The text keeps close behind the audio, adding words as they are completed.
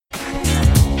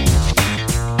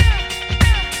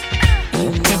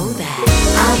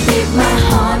beat my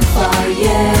horn for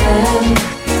you.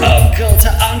 Uncle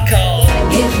to uncle.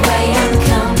 Give way, I'm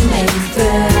coming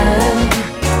through.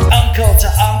 Uncle to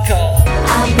uncle.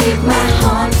 I'll beat my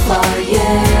horn for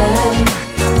you.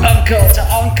 Uncle to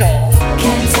uncle.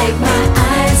 Can't take my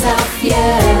eyes off you.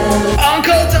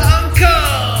 Uncle to uncle.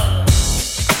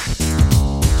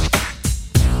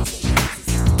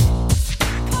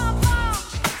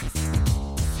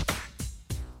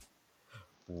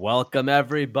 Welcome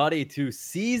everybody to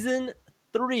season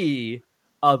 3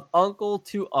 of Uncle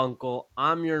to Uncle.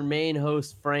 I'm your main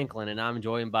host Franklin, and I'm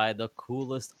joined by the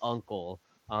coolest uncle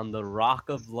on the Rock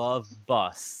of Love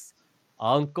bus,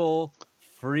 Uncle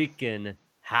freaking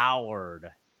Howard.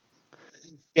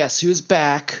 Guess who's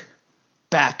back?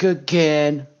 Back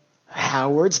again.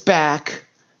 Howard's back.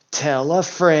 Tell a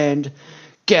friend.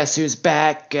 Guess who's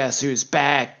back? Guess who's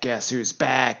back? Guess who's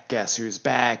back? Guess who's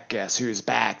back? Guess who's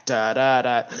back? Da da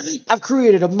da. I've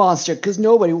created a monster because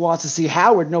nobody wants to see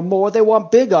Howard no more. They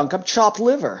want Big Unk. I'm chopped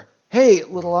liver. Hey,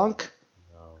 little Unk.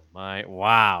 Oh my,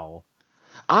 wow.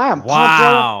 I am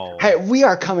Wow. pumped. Hey, we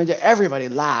are coming to everybody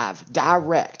live,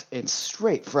 direct, and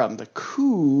straight from the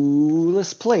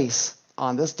coolest place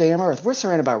on this damn earth. We're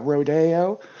surrounded by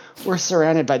Rodeo. We're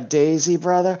surrounded by Daisy,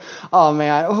 brother. Oh,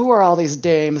 man. Who are all these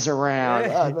dames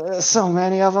around? So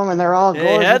many of them, and they're all Hey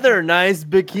gorgeous. Heather, nice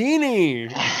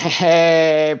bikini.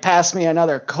 Hey, pass me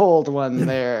another cold one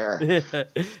there.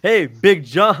 Hey Big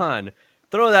John,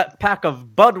 throw that pack of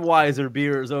Budweiser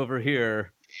beers over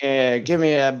here. Yeah, give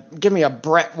me a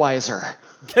Brettweiser.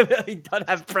 He doesn't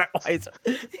have Brett Weiser.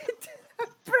 He didn't have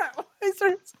Brett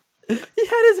Weiser. He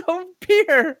had his own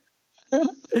beer.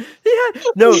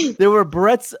 There were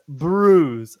Brett's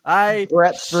Brews.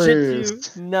 Brett's shit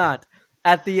Brews. you not.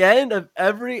 At the end of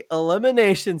every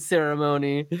elimination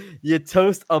ceremony, you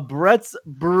toast a Brett's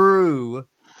Brew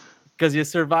because you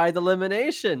survived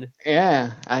elimination.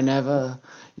 Yeah,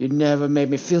 you never made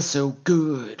me feel so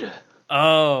good.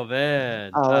 Oh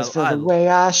man, I always feel the way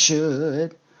I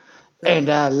should, and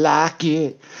I like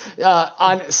it.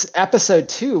 On episode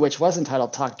 2, which was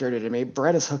entitled Talk Dirty to Me,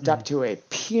 Brett is hooked up to a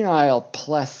penile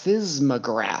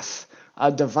plethysmograph,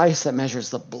 a device that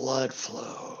measures the blood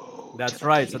flow. That's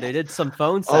right. So they did some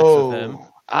phone sex with him.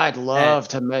 I'd love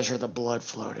to measure the blood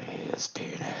flow to his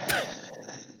penis.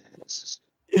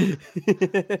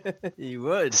 You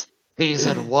would.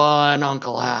 Season 1,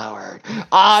 Uncle Howard.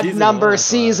 Odd Season number 1,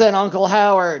 season, Uncle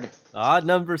Howard. Odd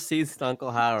number season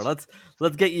Uncle Howard.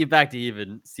 Let's get you back to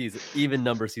even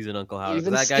number season Uncle Howard.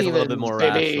 Even That guy's a little bit more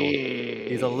Stevens, rational. baby.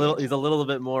 He's a little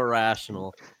bit more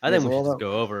rational. I think we should just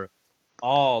go over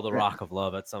all the Rock of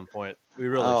Love at some point. We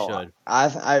really should.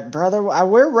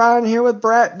 We're riding here with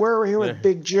Brett. We're here with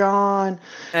Big John.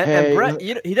 And Brett,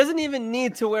 he doesn't even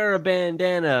need to wear a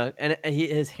bandana, and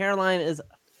his hairline is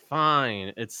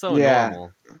fine. It's so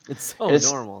normal. It's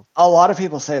normal. A lot of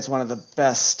people say it's one of the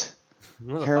best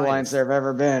One of the hairlines finest. there have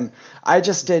ever been. I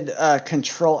just did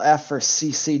Control F for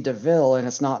CC DeVille, and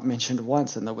it's not mentioned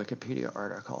once in the Wikipedia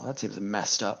article. That seems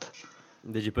messed up.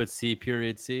 Did you put C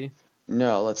period C?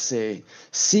 No, let's see.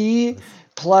 C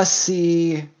plus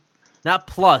C Not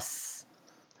plus.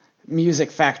 Music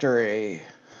Factory.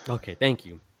 Okay, thank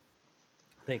you.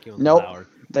 Thank you, Uncle Nope. Howard.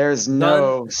 There's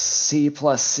no C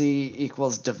plus C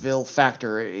equals DeVille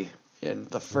Factory in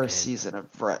the first season of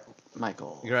Brett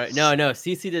Michael. You're right. No.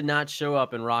 Cece did not show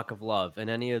up in Rock of Love in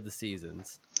any of the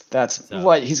seasons. That's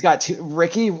what he's got.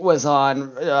 Ricky was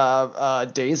on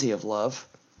Daisy of Love.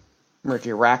 Ricky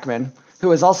Rackman, who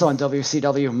was also on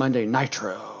WCW Monday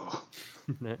Nitro.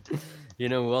 You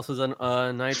know who else was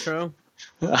on Nitro?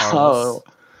 Oh,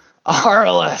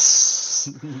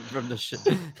 Arliss. From the show.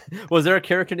 Was there a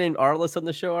character named Arliss on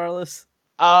the show, Arliss?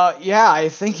 Yeah, I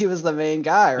think he was the main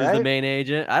guy, Who's right? the main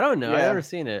agent? I don't know. I've Yeah. never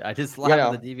seen it. I just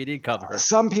laughed the DVD cover.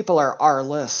 Some people are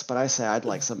Arliss, but I say I'd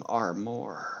like some R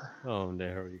more. Oh,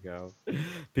 there we go.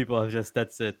 People have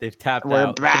that's it. They've tapped We're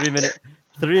out. back.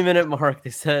 3-minute mark. They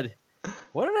said,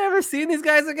 "What have I ever seen these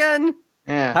guys again?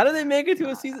 Yeah. How did they make it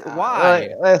to a season? Why?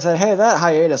 I said, hey, that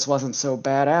hiatus wasn't so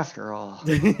bad after all.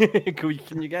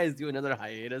 Can you guys do another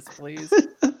hiatus, please?"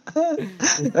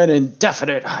 An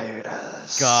indefinite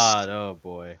hiatus. God, oh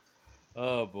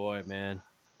boy, man.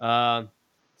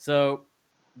 So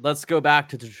let's go back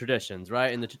to the traditions,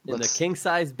 right? In the king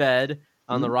size bed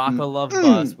on the Rock of Love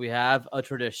bus, we have a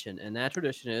tradition, and that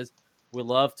tradition is we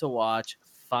love to watch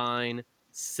fine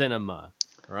cinema,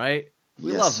 right?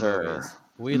 We Yes, love sir. movies.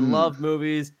 We love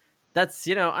movies. That's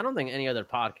I don't think any other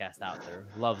podcast out there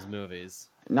loves movies.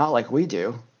 Not like we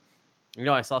do.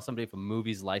 I saw somebody with a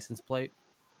movie's license plate.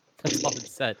 That's all it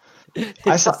said. It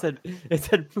I saw- said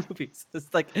movies.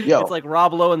 It's like Yo. it's like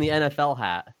Rob Lowe in the NFL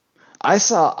hat. I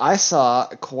saw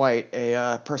quite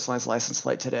a personalized license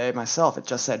plate today myself. It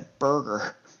just said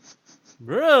burger.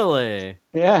 Really?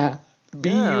 Yeah.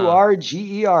 Yeah.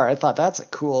 Burger. I thought that's a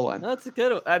cool one. That's a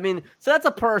good. I mean, so that's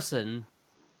a person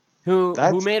who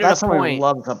That's made it that's a someone who point.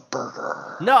 loves a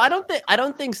burger. No, I don't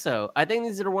think so. I think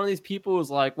these are one of these people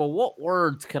who's like, well, what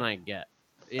words can I get?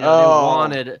 You know, they Oh.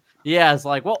 wanted. Yeah, it's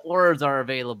like, what words are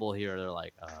available here? They're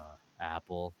like,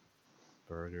 apple,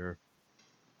 burger,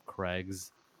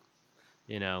 Craig's,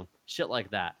 you know, shit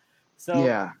like that. So,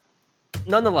 Yeah.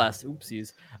 nonetheless,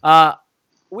 oopsies.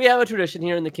 We have a tradition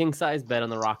here in the king size bed on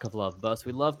the Rock of Love bus.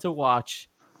 We love to watch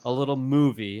a little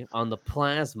movie on the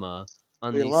plasma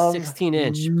on We the love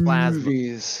 16-inch plasma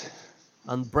movies.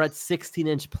 on Brett's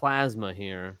 16-inch plasma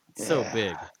here. It's so Yeah.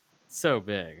 big, so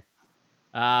big.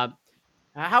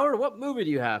 Howard, what movie do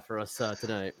you have for us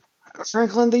tonight?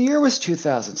 Franklin, the year was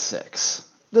 2006.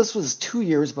 This was 2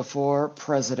 years before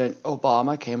President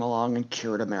Obama came along and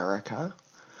cured America.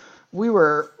 We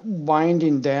were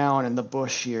winding down in the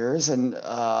Bush years, and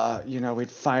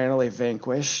we'd finally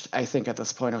vanquished, I think at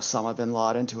this point, Osama bin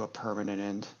Laden to a permanent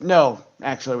end. No,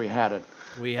 actually, we hadn't.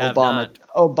 We have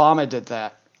Obama did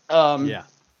that. Yeah.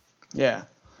 Yeah.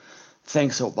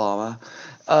 Thanks, Obama.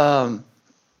 But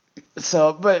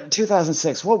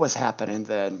 2006, what was happening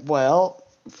then? Well,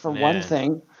 for one Man.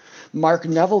 thing, Mark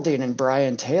Neveldine and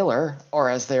Brian Taylor, or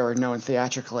as they were known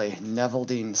theatrically,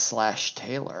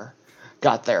 Neveldine/Taylor,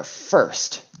 got their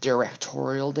first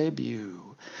directorial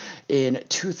debut in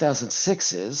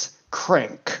 2006's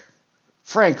Crank.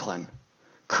 Franklin,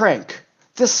 Crank.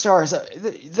 This stars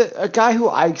a guy who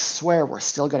I swear we're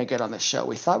still going to get on the show.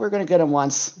 We thought we were going to get him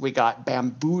once. We got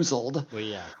bamboozled. Well,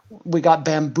 yeah. We got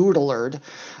bamboodlered.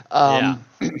 Yeah.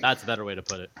 That's a better way to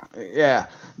put it. Yeah,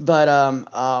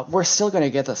 but we're still going to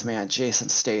get this man, Jason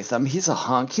Statham. He's a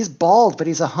hunk. He's bald, but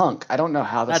he's a hunk. I don't know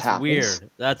how this That's happens.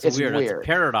 weird. That's It's weird. That's weird. a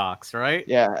paradox, right?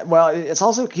 Yeah, well, it's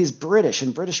also he's British,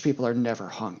 and British people are never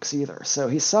hunks either. So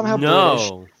he's somehow British,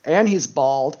 No. and he's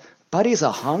bald, but he's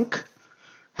a hunk.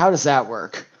 How does that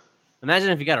work? Imagine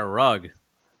if you got a rug.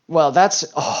 Well,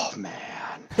 oh man.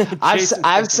 Jason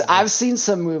Statham. I've seen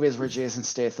some movies where Jason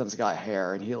Statham's got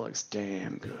hair, and he looks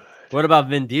damn good. What about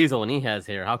Vin Diesel when he has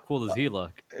hair? How cool does he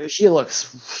look? He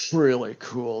looks really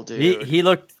cool, dude. He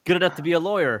looked good enough to be a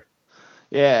lawyer.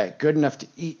 Yeah, good enough to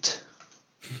eat.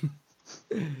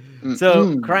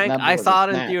 So, Crank, that I was saw a it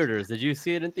in snack. theaters. Did you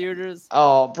see it in theaters?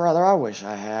 Oh, brother, I wish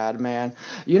I had, man.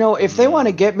 You know, if they want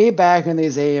to get me back in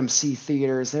these AMC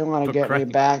theaters, they want to But get me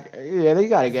Crank- back. Yeah, they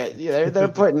got to get. Yeah, they're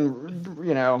putting,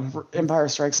 Empire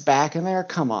Strikes Back in there.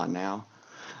 Come on now.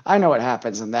 I know what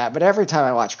happens in that, but every time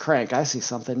I watch Crank, I see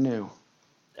something new.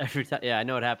 Every time, yeah, I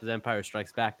know what happens. Empire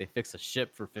Strikes Back. They fix a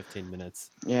ship for 15 minutes.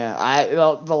 Yeah,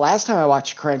 the last time I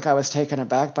watched Crank, I was taken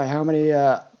aback by how many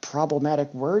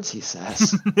problematic words he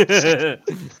says.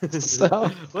 So,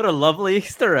 What a lovely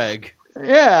Easter egg.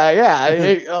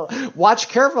 yeah. Watch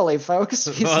carefully, folks.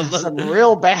 He says some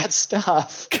real bad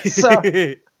stuff. So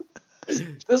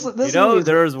this movie-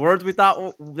 there was words we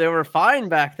thought they were fine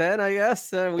back then. I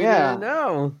guess we Yeah. didn't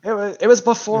know. it was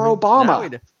before Now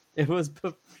Obama. it was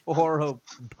before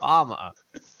Obama.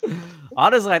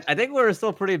 Honestly, I think we were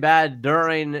still pretty bad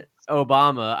during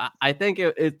Obama. I think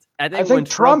I think when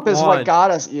Trump is won, what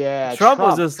got us. Yeah, Trump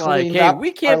was just like, cleaned "Hey, up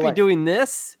we can't our be doing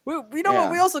this. We don't.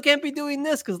 Yeah. We also can't be doing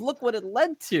this because look what it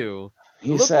led to.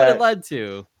 He Look what said it led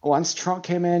to." once Trump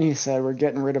came in, he said we're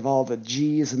getting rid of all the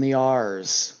G's and the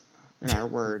R's in our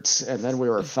words, and then we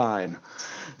were fine.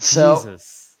 So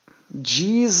Jesus,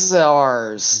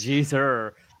 Geezers.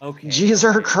 Jeezer. Okay.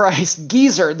 Geezer okay. Christ.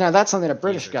 Geezer. Now that's something a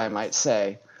British Geezer guy Christ. might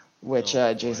say, which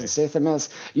Oh, Jason boy. Statham is.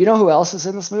 You know who else is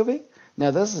in this movie? Now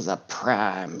this is a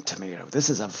prime tomato. This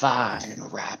is a vine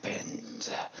ripened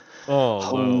Oh,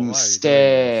 whoa, why are you doing this?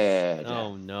 homestead.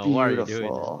 Oh no, why are you doing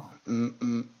that?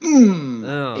 Beautiful.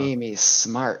 Ugh. Amy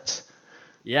Smart.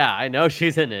 Yeah, I know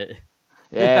she's in it.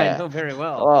 I Yeah. know very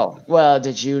well. Oh, well,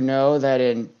 did you know that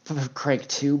in Crank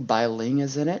 2, Bai Ling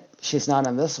is in it? She's not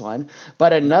in this one.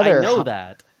 But another I know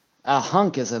that. a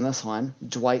hunk is in this one,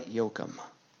 Dwight Yoakam.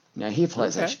 Now, he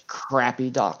plays Okay. a crappy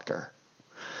doctor.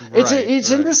 Right, It's right.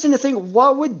 interesting to think,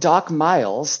 what would Doc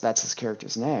Miles, that's his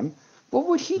character's name, what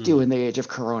would he Hmm. do in the age of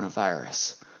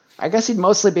coronavirus? I guess he'd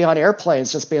mostly be on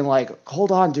airplanes just being like,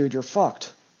 hold on, dude, you're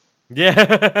fucked.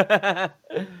 Yeah.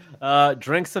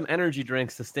 Drink some energy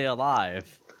drinks to stay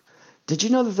alive. Did you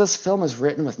know that this film was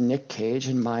written with Nick Cage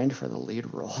in mind for the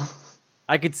lead role?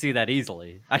 I could see that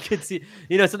easily. I could see,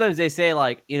 sometimes they say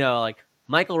like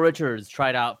Michael Richards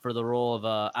tried out for the role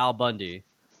of Al Bundy.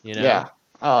 Yeah.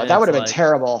 Oh, And that it's would have been like-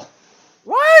 terrible.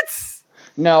 What?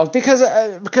 No, because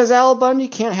Al Bundy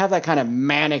can't have that kind of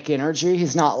manic energy.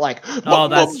 He's not like, Oh,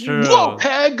 that's true. Whoa,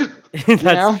 peg. That's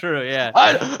know? true. Yeah.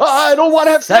 I don't want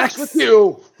to have sex with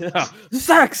you. Yeah.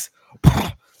 Sex.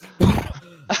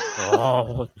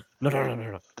 Oh no no no no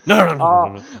no no no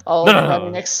no Oh, no,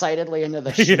 running no. excitedly into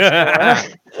the shit Yeah.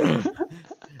 store.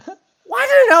 Why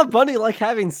did Al Bundy like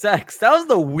having sex? That was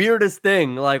the weirdest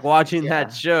thing. Like watching Yeah.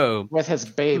 that show With his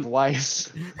babe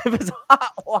wife. with his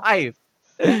hot wife.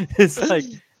 It's like,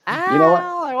 Al, You know what?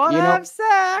 I want to You know- have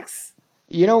sex.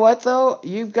 You know what though?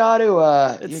 You've got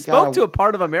to. It You spoke got to a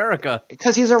part of America.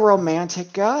 because he's a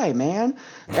romantic guy, man,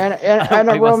 and He a wants to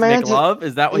make romantic. love.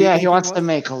 Is that what? Yeah, you he think wants to was?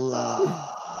 make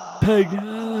love. Peg,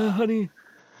 honey,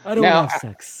 I don't Now, want to have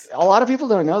sex. A lot of people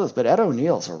don't know this, but Ed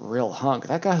O'Neill's a real hunk.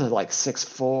 That guy's like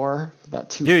 6'4", about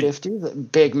 250.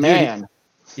 Big man.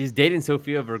 He's dating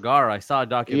Sofia Vergara. I saw a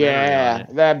documentary on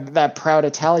Yeah, it. that proud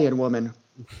Italian woman.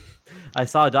 I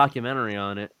saw a documentary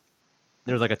on it.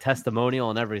 There's like a testimonial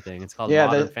and everything. It's called Yeah,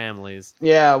 Modern the- Families.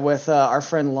 Yeah, with our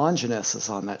friend Longinus is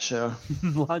on that show.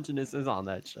 Longinus is on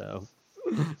that show.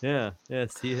 Yeah,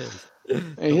 yes, he is.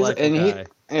 And Delightful guy.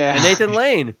 yeah, And Nathan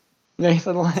Lane.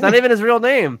 Nathan Lane. It's not even his real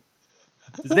name.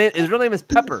 His real name is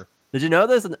Pepper. Did you know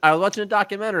this? I was watching a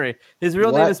documentary. His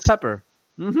real name is What? Pepper.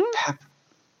 Mm-hmm.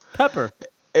 Pepper.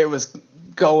 It was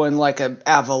going like an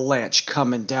avalanche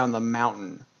coming down the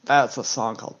mountain. That's a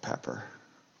song called Pepper.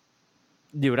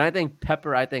 Dude, when I think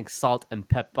pepper, I think salt and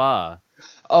pepper.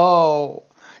 Oh,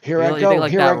 here You I really go, think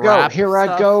like here that I go, rap here I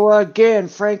stuff? go again,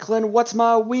 Franklin. What's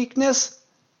my weakness?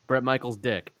 Brett Michaels'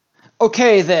 dick.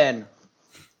 Okay then.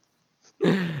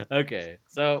 Okay,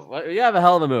 so you have a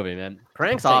hell of a movie, man.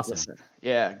 Crank's awesome. Listen.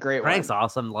 Yeah, great Crank's one.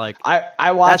 awesome. Like I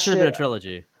that watched should have been a it.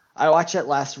 trilogy. I watched it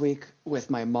last week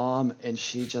with my mom, and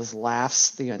she just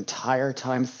laughs the entire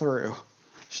time through.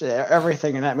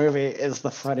 Everything in that movie is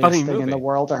the funniest Funny thing in the movie.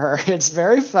 world to her. It's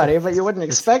very funny, but you wouldn't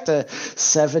expect a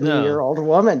 70-year-old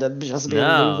woman to just be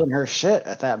No. losing her shit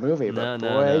at that movie. No, But no,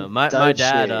 boy, no. My does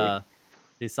dad,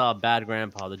 she. he saw Bad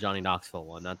Grandpa, the Johnny Knoxville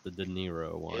one, not the De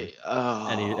Niro one, Oh.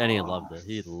 and he loved it.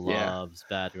 He loves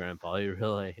Bad Grandpa. He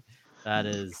really, that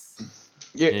is.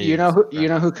 You know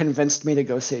who convinced me to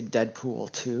go see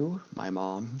Deadpool 2? My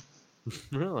mom.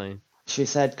 Really? She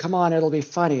said, "Come on, it'll be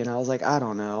funny," and I was like, "I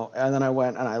don't know." And then I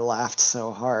went and I laughed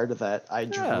so hard that I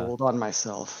Yeah. drooled on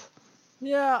myself.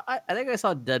 Yeah, I think I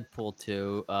saw Deadpool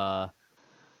 2.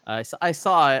 I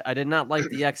saw it. I did not like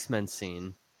the X-Men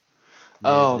scene.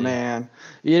 Oh The- man,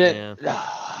 you didn't.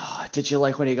 Did you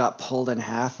like when he got pulled in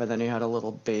half and then he had a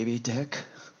little baby dick?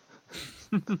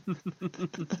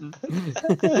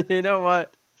 You know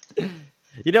what?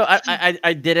 You know,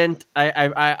 I didn't.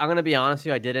 I'm gonna be honest with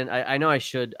you. I didn't. I know I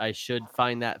should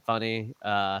find that funny.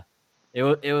 It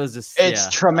was just. It's yeah,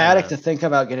 traumatic I to don't think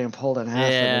about getting pulled in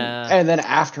half, Yeah. and then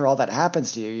after all that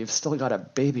happens to you, you've still got a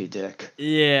baby dick. know.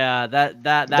 Yeah, that's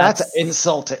That's an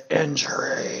insult to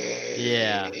injury.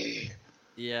 Yeah.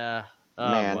 Yeah. Oh,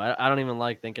 Man. boy, I don't even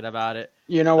like thinking about it.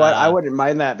 You know what? I Uh, wouldn't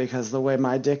mind that because the way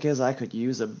my dick is, I could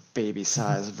use a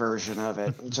baby-sized version of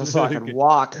it just so I could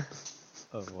walk.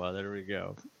 Oh well, there we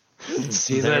go.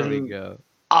 Season There we go.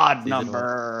 odd Season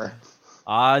number.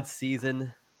 Odd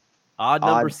season. Odd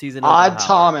number season. Odd Uncle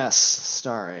Howard. Thomas,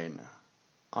 starring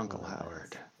Uncle Oh,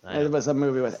 Howard. I know. It was a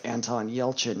movie with Anton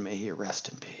Yelchin. May he rest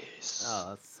in peace.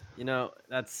 Oh,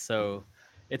 that's so.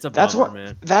 It's a That's bummer, what.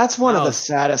 man. That's one of That the was-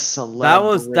 saddest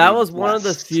celebrities. That was one of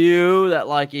the deaths. few that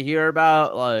like you hear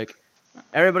about. Like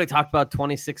everybody talked about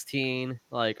 2016.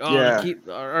 Like Yeah.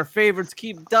 our favorites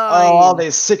keep dying. Oh, all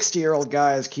these 60-year-old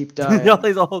guys keep dying. all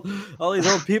these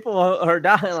old people are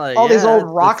dying. Like all these yeah, old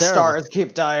it's rock terrible. stars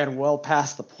keep dying well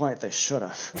past the point they should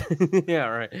have. Yeah,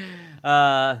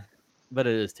 right. But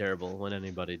it is terrible when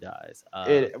anybody dies. Not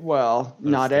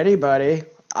stupid. anybody.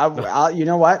 I'll, you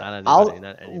know what? Not I'll, anybody,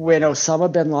 not anybody. when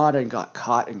Osama bin Laden got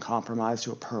caught and compromised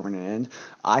to a permanent end,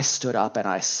 I stood up and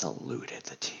I saluted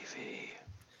the TV.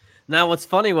 Now, what's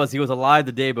funny was he was alive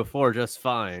the day before, just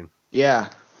fine. Yeah.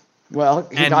 Well,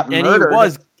 he got and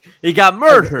murdered. he got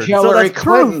murdered. Hillary so that's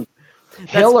proof. Clinton.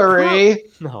 Hillary,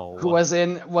 No. who was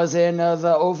in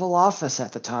the Oval Office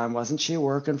at the time, wasn't she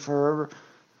working for?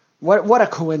 What a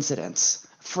coincidence!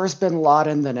 First Bin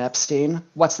Laden, then Epstein.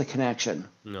 What's the connection?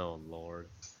 No, Lord.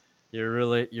 You're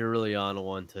really on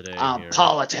one today. here.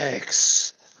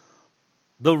 Politics.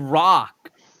 The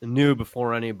Rock knew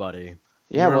before anybody.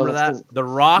 Yeah, You well, remember that's that? The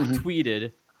Rock Mhm.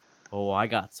 tweeted, "Oh, I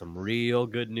got some real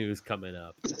good news coming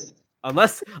up."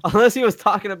 Unless he was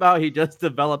talking about he just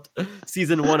developed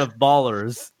season 1 of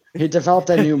Ballers. He developed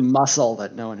a new muscle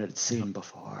that no one had seen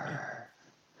before.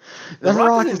 The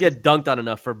Rock doesn't get dunked on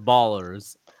enough for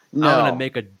Ballers. No. I'm gonna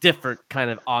make a different kind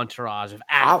of entourage of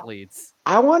athletes.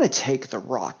 I want to take The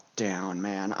Rock down,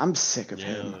 man. I'm sick of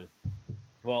him. Dude.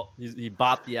 Well, he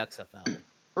bought the XFL.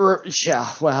 Yeah,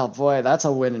 well, boy, that's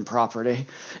a winning property.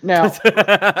 Now,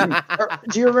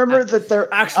 do you remember that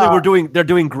they're Actually, they're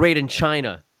doing great in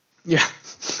China. Yeah.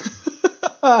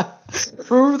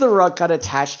 Remember The Rock got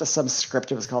attached to some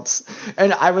script. It was called,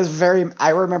 and I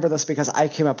remember this because I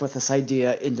came up with this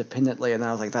idea independently, and then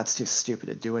I was like, that's too stupid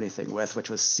to do anything with, which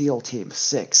was SEAL Team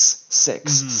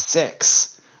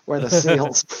 666, where the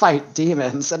SEALs fight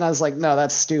demons. And I was like, no,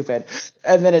 that's stupid.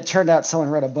 And then it turned out someone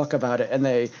wrote a book about it, and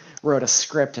they wrote a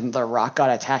script, and The Rock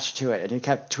got attached to it, and he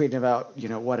kept tweeting about,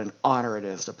 what an honor it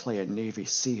is to play a Navy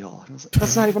SEAL. And I was like,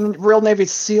 that's not even a real Navy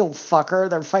SEAL, fucker.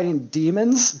 They're fighting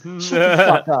demons. Shut the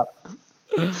fuck up.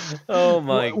 Oh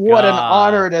my god! What an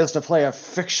honor it is to play a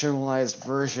fictionalized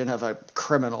version of a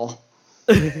criminal.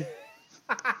 The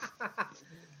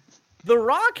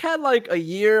Rock had like a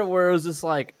year where it was just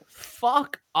like,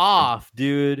 fuck off,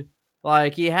 dude.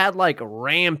 Like he had like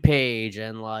Rampage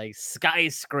and like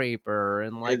Skyscraper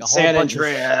and like a whole San bunch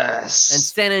Andreas. and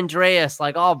San Andreas,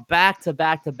 like all back to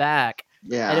back to back.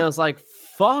 Yeah. And it was like,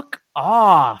 fuck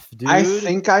off, dude. I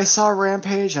think I saw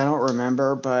Rampage. I don't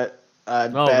remember, but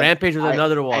Rampage was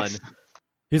another one.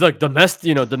 He's like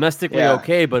domestically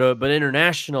okay, but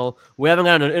international. We haven't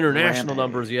gotten international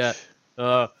numbers yet.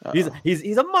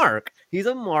 He's a mark. He's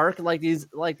a mark like these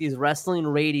wrestling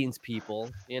ratings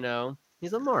people.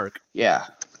 He's a mark. Yeah.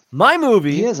 My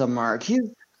movie. He is a mark.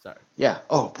 Sorry. Yeah.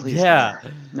 Oh, please. Yeah.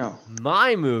 No.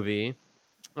 My movie.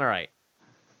 All right.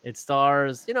 It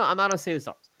stars. I'm not gonna say the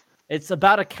stars. It's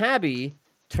about a cabbie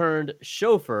turned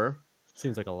chauffeur.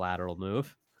 Seems like a lateral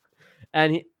move.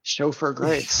 And Chauffeur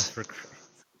Grace.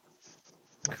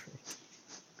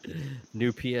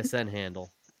 New PSN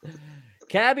handle.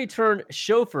 Cabbie turned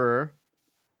chauffeur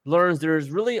learns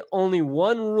there's really only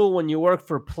one rule when you work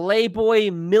for Playboy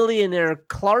millionaire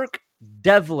Clark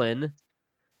Devlin.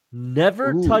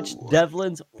 Never touch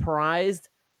Devlin's prized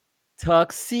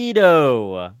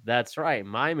tuxedo. That's right.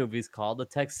 My movie's called The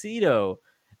Tuxedo.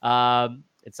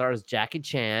 It stars Jackie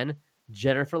Chan,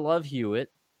 Jennifer Love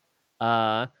Hewitt,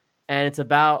 and it's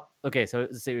about, okay, so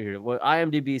let's see here. What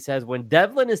IMDb says, when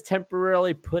Devlin is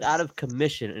temporarily put out of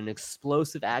commission in an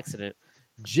explosive accident,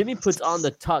 Jimmy puts on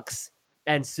the tux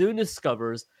and soon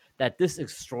discovers that this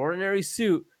extraordinary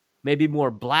suit may be more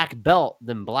black belt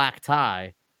than black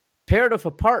tie. Paired with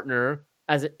a partner,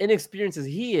 as inexperienced as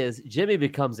he is, Jimmy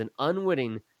becomes an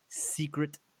unwitting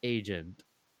secret agent.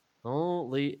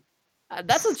 Holy,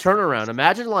 that's a turnaround.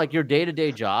 Imagine like your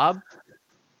day-to-day job.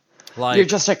 Like you're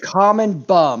just a common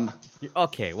bum.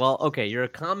 Okay, you're a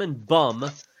common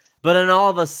bum, but then all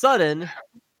of a sudden,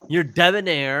 you're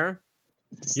debonair.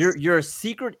 You're a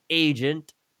secret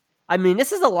agent. I mean,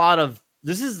 this is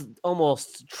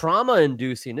almost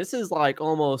trauma-inducing. This is like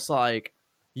almost like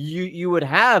you would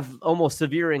have almost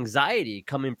severe anxiety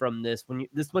coming from this when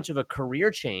this much of a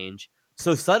career change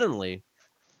so suddenly.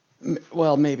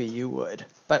 Well, maybe you would,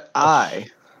 but I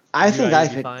think I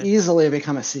could easily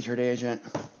become a secret agent.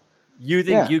 You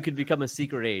think you could become a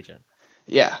secret agent?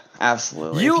 Yeah,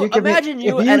 absolutely. Imagine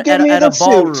you at a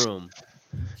ballroom.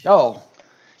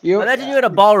 Imagine you at a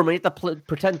ballroom and you have to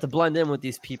pretend to blend in with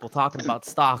these people talking about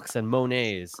stocks and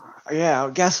Monets. Yeah,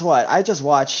 guess what? I just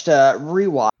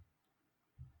rewatched,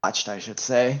 I should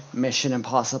say, Mission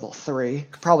Impossible 3.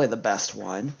 Probably the best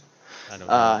one. I don't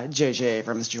know. J.J.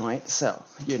 Abrams joint, so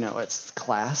it's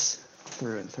class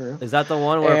through and through. Is that the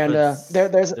one where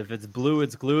if it's blue,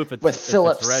 it's glue. If it's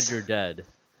red, you're dead.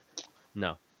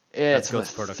 No. It's with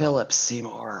Philip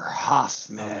Seymour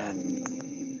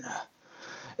Hoffman.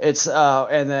 It's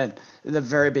and then the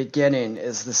very beginning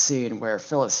is the scene where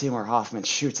Philip Seymour Hoffman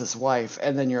shoots his wife,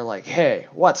 and then you're like, "Hey,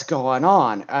 what's going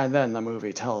on?" And then the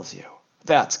movie tells you.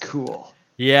 That's cool.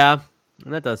 Yeah,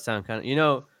 and that does sound kind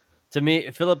of. To me,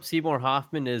 Philip Seymour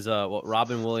Hoffman is what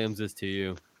Robin Williams is to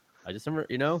you. I just remember,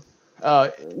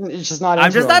 it's just not.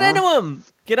 I'm just not into him.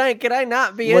 Can I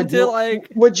not be into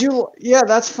Would you? Yeah,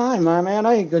 that's fine, my man.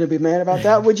 I ain't gonna be mad about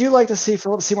that. Would you like to see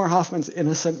Philip Seymour Hoffman's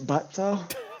innocent butt, though?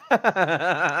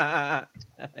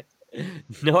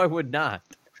 No, I would not.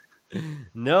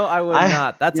 No, I would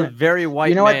not. That's a very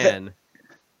white man.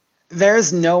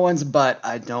 There's no one's butt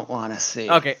I don't want to see.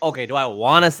 Okay. Do I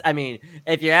want to? I mean,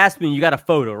 if you ask me, you got a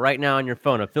photo right now on your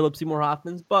phone of Philip Seymour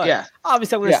Hoffman's butt. Yeah.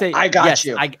 Obviously, I'm going to say I got yes.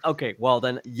 you. Okay. Well,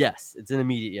 then yes, it's an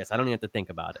immediate yes. I don't even have to think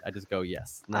about it. I just go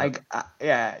yes. No.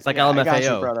 It's like LMFAO, I got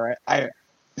you, brother.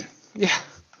 Yeah.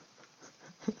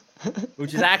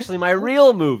 Which is actually my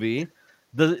real movie.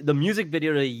 The music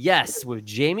video to Yes with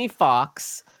Jamie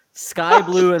Foxx, Sky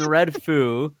Blue, and Red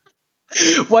Foo.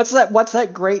 What's that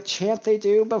great chant they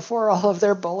do before all of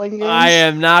their bowling games? I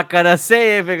am not gonna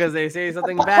say it because they say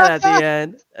something bad at the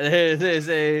end. They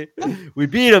say, "We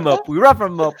beat him up, we rough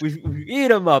him up, we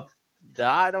eat him up."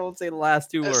 I don't say the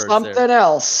last two words. Something there.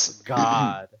 else.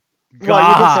 God. Well,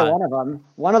 you can say God. one of them.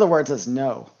 One of the words is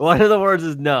no. One of the words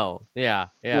is no. Yeah.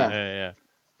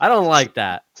 I don't like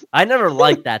that. I never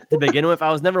liked that to begin with.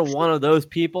 I was never one of those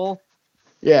people.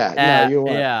 Yeah, no, you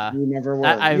weren't. Yeah. You never were.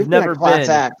 I've You've never been a class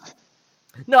been. act.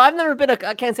 No, I've never been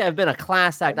I can't say I've been a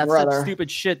class act. That's Brother. such stupid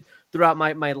shit throughout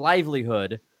my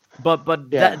livelihood. But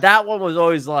Yeah. that one was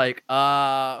always like,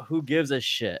 who gives a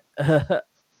shit?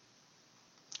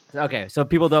 Okay, so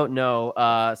people don't know, so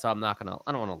I don't want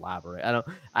to elaborate.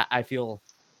 I feel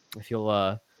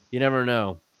you never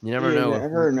know. You never know.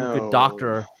 Who could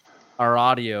doctor our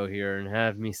audio here and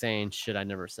have me saying shit I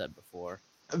never said before.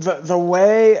 The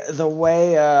way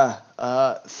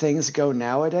things go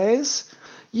nowadays,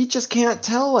 you just can't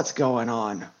tell what's going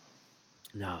on.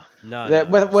 No.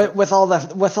 With all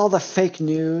the fake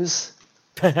news.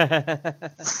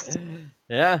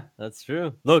 Yeah, that's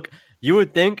true. Look, you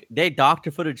would think they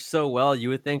doctor footage so well, you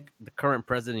would think the current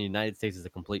president of the United States is a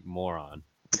complete moron.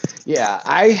 Yeah,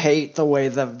 I hate the way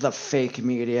the fake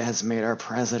media has made our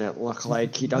president look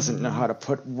like he doesn't know how to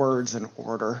put words in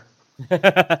order.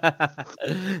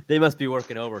 They must be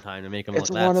working overtime to make him It's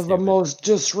look that one of the stupid. most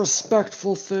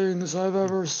disrespectful things I've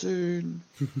ever seen.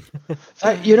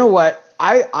 You know what?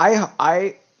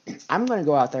 I'm going to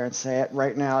go out there and say it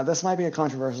right now. This might be a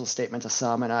controversial statement to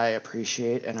some, and I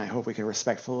appreciate, and I hope we can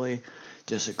respectfully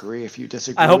disagree if you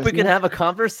disagree. I hope with we can me. have a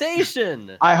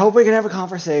conversation. I hope we can have a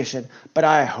conversation, but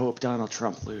I hope Donald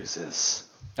Trump loses.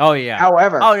 Oh yeah.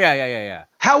 However, Oh yeah.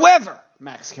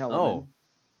 Max Kellerman, Oh,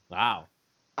 wow.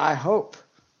 I hope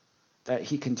that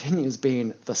he continues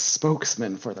being the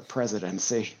spokesman for the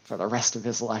presidency for the rest of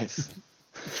his life.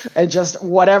 And just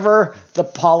whatever the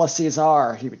policies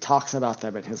are, he talks about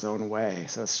them in his own way.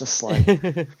 So it's just like,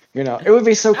 it would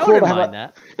be so I cool wouldn't to have mind a,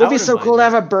 that. it would be so cool to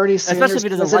have a Bernie Especially Sanders if he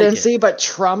doesn't like presidency, it. but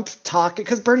Trump talking,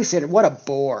 because Bernie Sanders, what a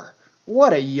bore.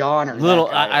 What a yawner. Little,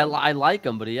 that guy is. I like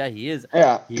him, but yeah, he is.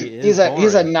 Yeah, he is he's a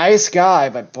boring. nice guy,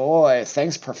 but boy,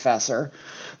 thanks, Professor.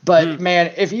 But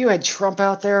man, if you had Trump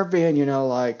out there being,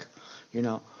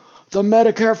 the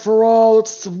Medicare for all,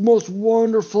 it's the most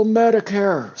wonderful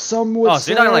Medicare. Some would Oh, so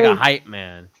say. you're not like a hype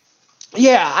man.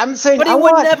 Yeah, I'm saying. But he I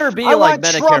would want, never be I like want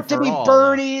Medicare Trump to for be all,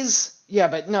 Bernie's. Yeah,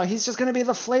 but no, he's just gonna be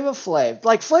the Flavor Flav.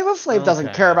 Like Flavor Flav doesn't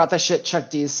Okay. care about the shit Chuck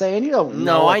D's saying. You don't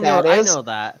know. No, what I know, that I is. know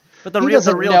that. But the He real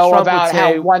doesn't know Trump about would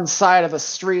say, how one side of the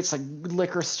street's a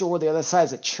liquor store, the other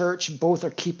side's a church. Both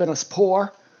are keeping us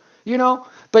poor,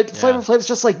 But Flavor Flav's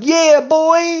just like, yeah,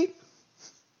 boy.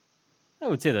 I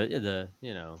would say the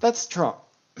That's Trump.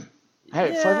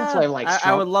 Hey, yeah, Flavor Flav likes Trump.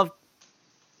 I would love.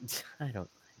 I don't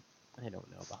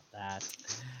know about that.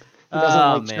 He doesn't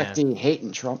Oh like man. Chuck D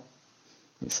hating Trump.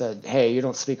 He said, hey, you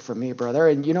don't speak for me, brother.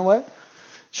 And you know what?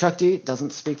 Chuck D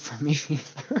doesn't speak for me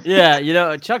either.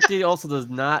 Yeah, Chuck D also does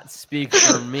not speak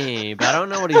for me, but I don't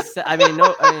know what he said. I mean,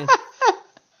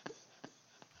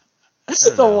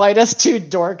 The whitest two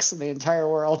dorks in the entire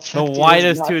world. Chuck the D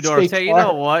whitest does two not doors. speak Hey, you for.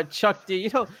 know what, Chuck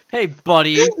D? Hey,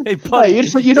 buddy. Hey, Hey, buddy.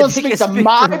 you don't think speak to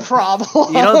my for-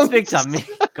 problem. You don't speak to me.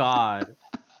 God.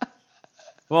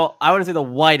 Well, I wouldn't say the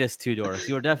whitest two doors.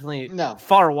 You are definitely No.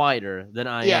 far wider than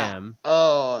I Yeah. am.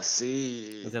 Oh,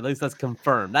 see. At least that's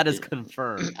confirmed. That is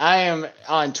confirmed. I am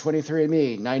on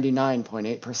 23andMe,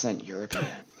 99.8% European.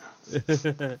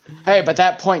 Hey, but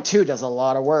that 0.2 does a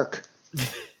lot of work.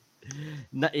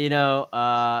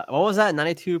 What was that?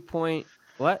 92 point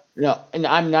what? No, and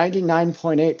I'm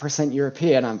 99.8%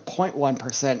 European. I'm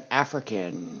 0.1%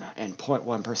 African and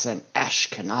 0.1%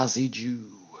 Ashkenazi Jew.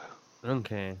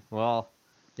 Okay, well,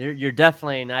 you're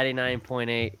definitely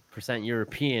 99.8%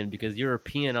 European because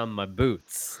European on my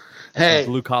boots. Hey,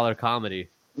 Blue collar comedy.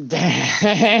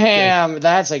 damn,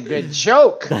 that's a good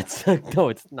joke. That's no,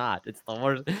 it's not. It's the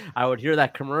worst. I would hear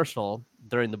that commercial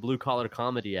during the blue collar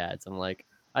comedy ads. I'm like,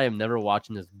 I am never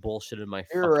watching this bullshit in my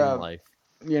You're, fucking life.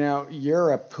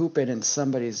 You're a pooping in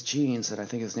somebody's jeans, and I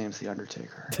think his name's The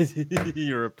Undertaker.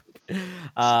 You're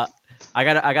I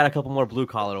got a couple more blue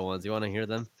collar ones. You want to hear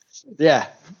them? Yeah.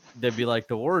 They'd be like,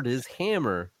 the word is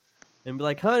hammer. And be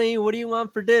like, honey, what do you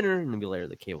want for dinner? And then be Larry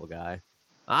the Cable Guy.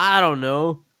 I don't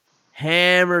know.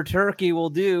 Ham or turkey will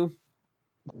do.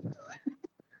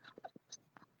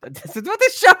 This is what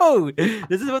the show.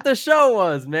 This is what the show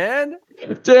was, man.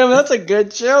 Damn, that's a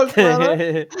good joke,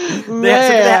 brother.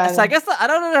 Man. So I guess I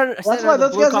don't understand. That's how why the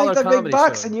those guys blue-collar make the big comedy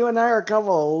bucks, show- and you and I are a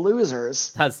couple of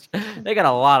losers. They got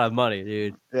a lot of money,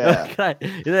 dude. Yeah.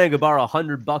 You think I could borrow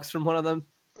 $100 from one of them?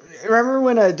 remember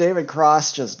when David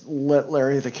Cross just let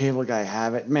Larry the Cable Guy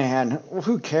have it? Man,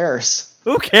 who cares?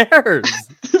 Who cares?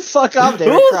 Fuck off,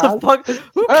 David Who Cross. the fuck?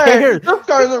 Who Hey, cares? this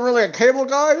guy isn't really a cable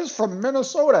guy. He's from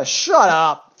Minnesota. Shut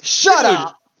up. Shut Dude,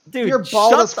 up. Dude, You're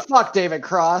bald shut as fuck, David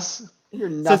Cross. You're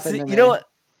nothing to me. You know what?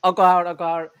 Uncle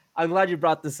Howard, I'm glad you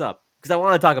brought this up because I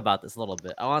want to talk about this a little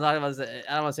bit. I want to talk about this.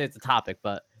 I don't want to say it's a topic,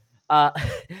 but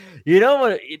you know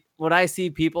what? When I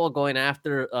see people going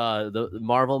after the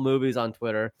Marvel movies on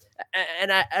Twitter,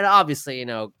 and obviously, you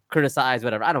know, criticize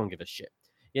whatever. I don't give a shit.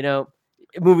 You know,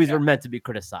 movies are meant to be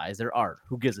criticized. They're art.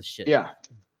 Who gives a shit? Yeah.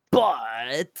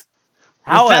 But,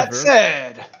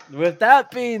 however, with that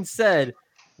being said,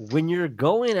 when you're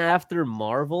going after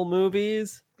Marvel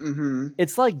movies,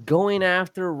 it's like going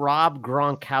after Rob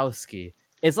Gronkowski.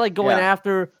 It's like going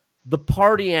after the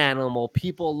party animal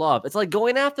people love. It's like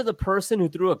going after the person who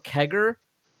threw a kegger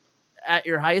at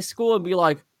your high school and be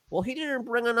like, well, he didn't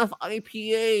bring enough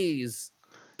IPAs.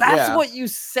 That's what you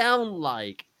sound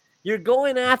like. You're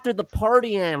going after the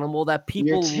party animal that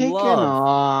people You're taking love.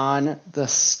 on the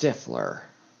Stifler.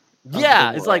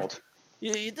 Yeah, it's like,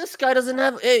 this guy doesn't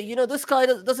have, this guy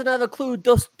doesn't have a clue who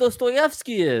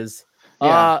Dostoevsky is.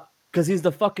 Because he's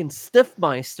the fucking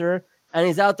Stiffmeister and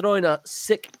he's out throwing a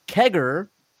sick kegger.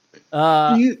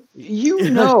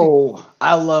 You know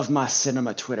I love my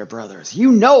cinema Twitter brothers.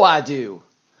 You know I do.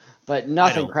 But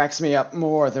nothing cracks me up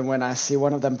more than when I see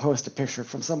one of them post a picture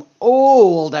from some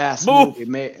old ass movie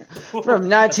made from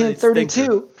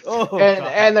 1932,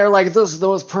 and they're like,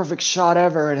 "Those perfect shot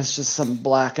ever," and it's just some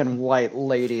black and white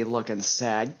lady looking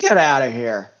sad. Get out of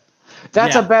here!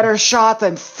 That's a better shot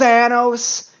than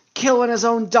Thanos killing his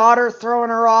own daughter, throwing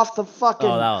her off the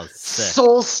fucking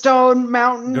Soul Stone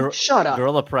Mountain. Shut up!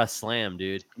 Gorilla Press Slam,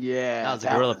 dude. Yeah, that was a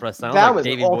Gorilla Press Slam. That like was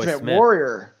Davey Ultimate Boy Smith.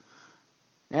 Warrior.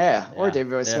 Yeah, or Davey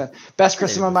Boy Smith. Best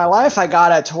Christmas of my life. I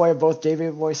got a toy of both Davey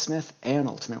Boy Smith and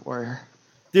Ultimate Warrior.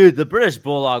 Dude, the British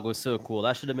Bulldog was so cool.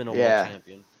 That should have been a world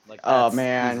champion. Like, oh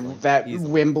man, that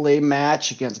Wembley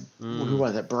match against who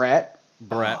was it? Brett.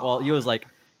 Well, he was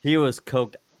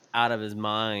coked out of his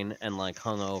mind and like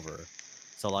hung over.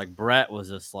 So like Brett was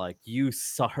just like, you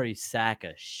sorry sack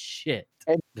of shit.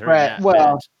 And Brett,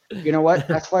 well, you know what?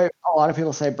 That's why a lot of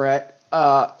people say Bret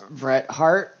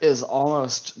Hart is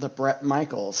almost the Bret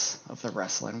Michaels of the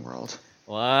wrestling world.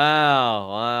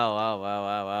 Wow.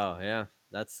 Yeah,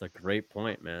 that's a great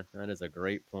point, man. That is a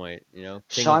great point. You know,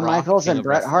 Shawn Michaels and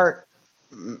Bret Hart.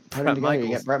 Put them together, you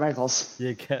get Bret Michaels.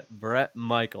 You get Bret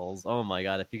Michaels. Oh my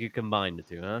god, if you could combine the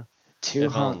two, huh? Two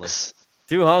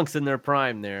hunks in their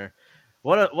prime there.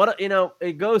 What you know,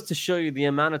 it goes to show you the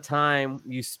amount of time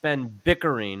you spend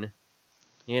bickering,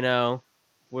 you know,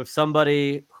 with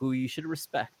somebody who you should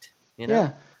respect, you know?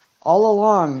 Yeah. All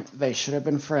along, they should have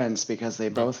been friends because they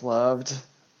both loved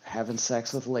having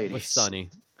sex with ladies. With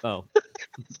Sonny. Oh.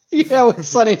 Yeah, with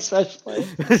Sonny especially.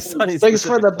 Thanks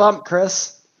for the bump,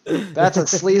 Chris. That's a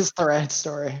sleaze thread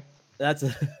story. That's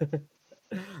a...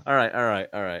 All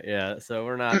right. Yeah. So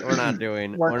we're not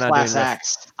doing class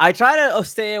acts. I try to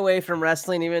stay away from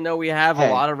wrestling, even though we have a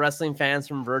lot of wrestling fans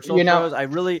from virtual pros.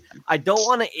 I don't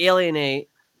want to alienate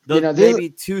the maybe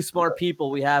two smart people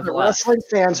we have left. Wrestling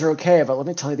fans are okay, but let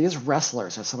me tell you, these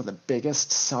wrestlers are some of the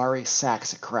biggest sorry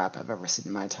sacks of crap I've ever seen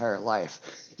in my entire life.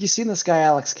 You seen this guy,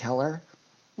 Alex Keller?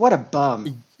 What a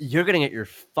bum. You're gonna get your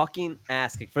fucking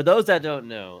ass kicked. For those that don't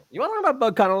know, you want to talk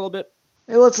about BugCon a little bit?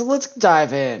 Hey, let's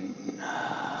dive in.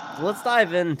 Let's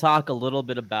dive in and talk a little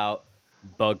bit about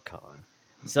BugCon.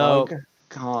 So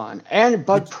BugCon and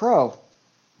Bug Pro.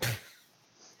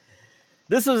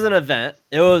 This was an event.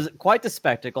 It was quite the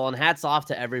spectacle, and hats off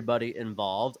to everybody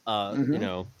involved. You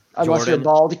know, unless you're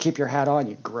bald, keep your hat on,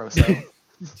 you grosso.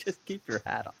 Just keep your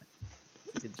hat on.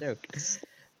 It's a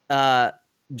joke.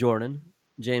 Jordan,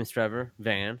 James Trevor,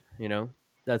 Van. You know,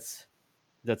 that's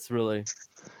really.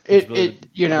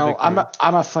 You know, I'm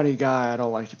a funny guy. I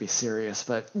don't like to be serious,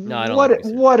 but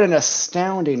what an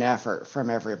astounding effort from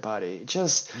everybody.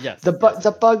 Just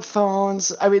the bug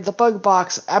phones. I mean, the bug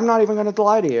box. I'm not even going to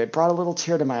lie to you. It brought a little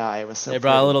tear to my eye. It was so. It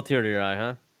brought a little tear to your eye,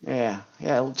 huh? Yeah.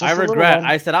 Just I regret.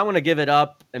 I said I'm going to give it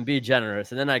up and be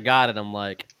generous, and then I got it. I'm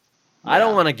like, I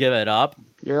don't want to give it up.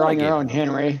 You're on your own,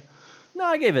 Henry. No,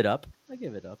 I gave it up.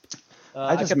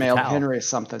 I just mailed Henry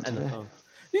something today.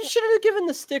 You should have given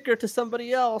the sticker to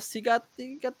somebody else. You got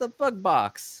the bug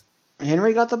box.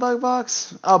 Henry got the bug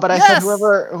box? Oh, but I said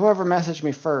whoever messaged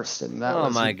me first, and that was... Oh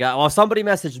my god. Well, somebody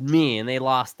messaged me and they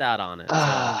lost out on it. So.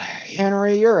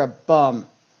 Henry, you're a bum.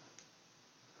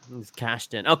 He's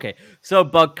cashed in. Okay. So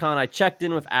BugCon, I checked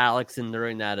in with Alex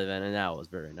during that event, and that was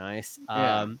very nice.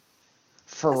 Yeah.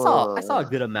 I saw a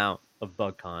good amount of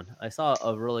BugCon. I saw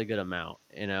a really good amount,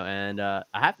 and I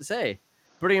have to say,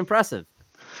 pretty impressive.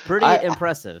 Pretty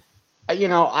impressive.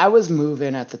 I was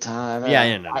moving at the time.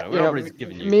 Yeah, no. Nobody's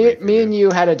giving you me grief here. and you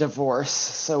had a divorce,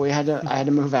 so I had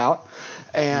to move out,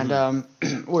 and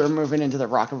we were moving into the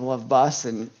Rock of Love bus.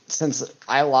 And since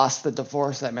I lost the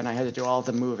divorce, that meant I had to do all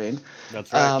the moving.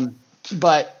 That's right.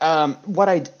 But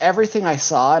everything I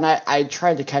saw, and I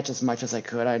tried to catch as much as I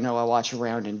could. I know I watched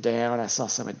Round and Down. I saw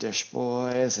some of Dish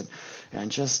Boys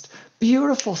and just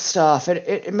beautiful stuff.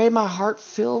 It made my heart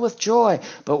fill with joy.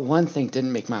 But one thing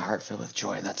didn't make my heart fill with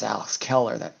joy, and that's Alex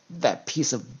Keller, that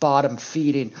piece of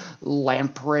bottom-feeding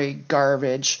lamprey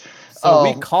garbage. So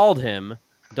we called him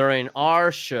during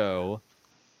our show.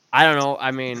 I don't know.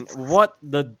 I mean, what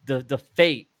the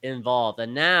fate involved,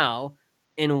 and now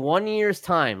in 1 year's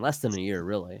time, less than a year,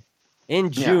 really, in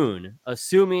June,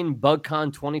 assuming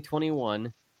BugCon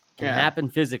 2021 can happen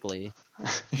physically,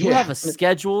 you have a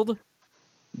scheduled,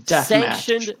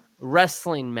 sanctioned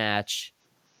wrestling match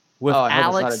with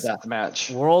Alex it's not a death match.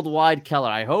 Worldwide Keller.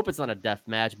 I hope it's not a death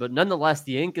match, but nonetheless,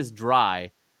 the ink is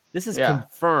dry. This is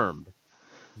confirmed.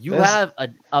 You have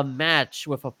a match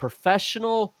with a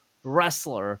professional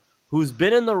wrestler who's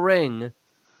been in the ring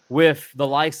with the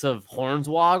likes of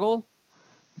Hornswoggle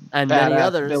and many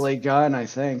others. Billy Gunn, I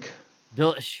think.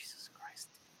 Jesus Christ.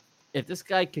 If this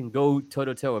guy can go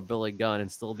toe-to-toe with Billy Gunn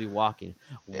and still be walking,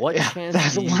 what chance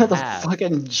that's do you one of the have?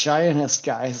 fucking giantest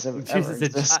guys that ever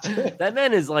existed. That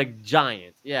man is like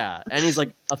giant, and he's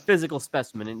like a physical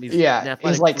specimen, and he's an athletic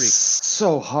he's like freak.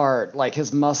 so hard. Like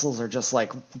his muscles are just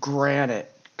like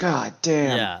granite. God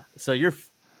damn. Yeah. So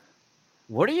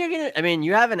what are you gonna? I mean,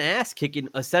 you have an ass kicking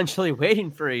essentially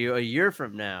waiting for you a year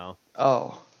from now.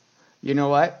 Oh, you know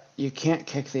what? You can't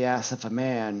kick the ass of a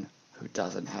man who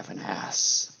doesn't have an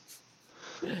ass.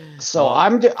 So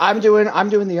I'm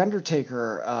doing the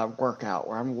Undertaker workout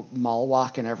where I'm mall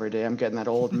walking every day. I'm getting that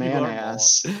old man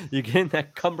ass. You're getting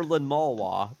that Cumberland Mall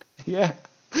walk. Yeah.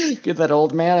 Get that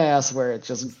old man ass where it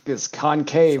just is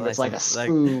concave. It's like a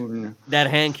spoon. That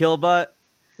hand kill butt.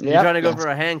 Yep, You're trying to go for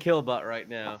a hand kill butt right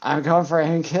now. I'm going for a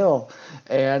hand kill,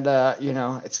 and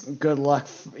it's good luck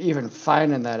even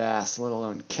finding that ass, let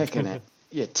alone kicking it.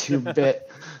 You 2-bit.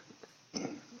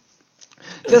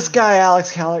 This guy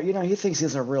Alex Keller, he thinks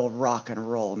he's a real rock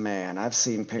and roll man. I've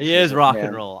seen pictures. He is of rock him.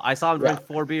 and roll. I saw him drink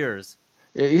 4 beers.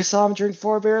 You saw him drink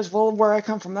 4 beers? Well, where I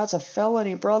come from, that's a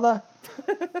felony, brother.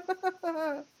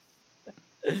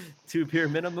 2 beer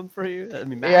minimum for you? I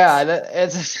mean, max. Yeah,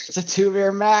 it's a 2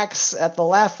 beer max at the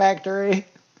Laugh Factory.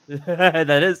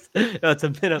 That's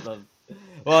a minimum.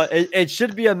 Well, it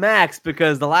should be a max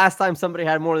because the last time somebody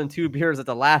had more than 2 beers at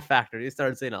the Laugh Factory, they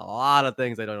started saying a lot of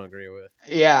things I don't agree with.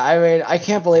 Yeah, I mean, I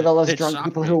can't believe all those It drunk shocked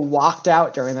people me. who walked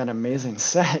out during that amazing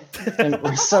set and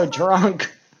were so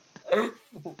drunk.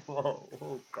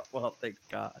 Whoa, God. Well, thank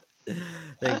God.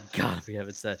 Thank God we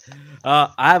haven't said. I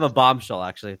have a bombshell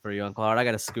actually for you, Uncle Howard. I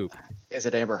got a scoop. Is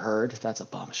it Amber Heard? That's a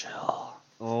bombshell.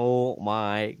 Oh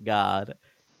my God,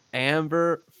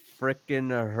 Amber frickin'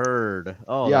 Heard.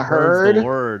 Oh, Ya the bird's heard? the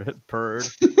word. Bird.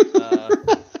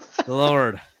 The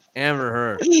Lord, Amber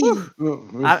Heard.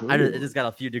 It just got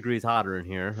a few degrees hotter in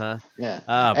here, huh? Yeah.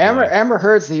 Oh, boy. Amber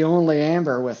Heard's the only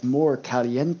Amber with more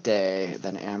caliente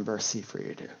than Amber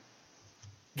Seyfried.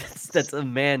 That's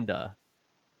Amanda.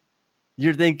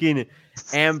 You're thinking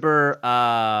Amber.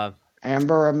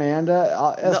 Amber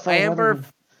Amanda. No,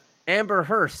 Amber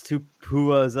Hearst, who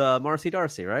was Marcy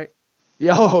Darcy, right?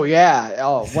 Oh yeah.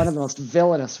 Oh, one of the most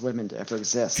villainous women to ever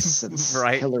exist since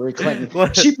Right. Hillary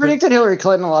Clinton. She predicted Hillary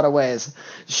Clinton in a lot of ways.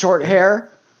 Short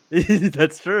hair,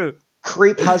 That's true.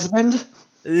 creep husband.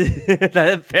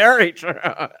 That's very true.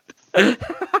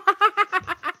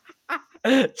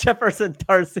 Jefferson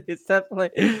Darcy is definitely.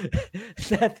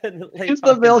 He's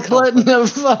the Bill Clinton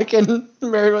of fucking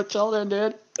Married with Children,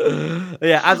 dude.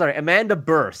 Yeah, I'm sorry. Amanda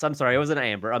Burst. I'm sorry. It wasn't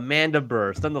Amber. Amanda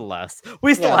Burst, nonetheless.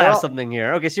 We still Yeah, have well- something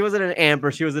here. Okay, she wasn't an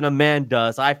Amber. She was an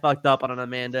Amanda. So I fucked up on an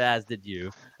Amanda, as did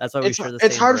you. That's why we share the same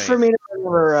It's hard for brain. me to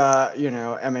remember,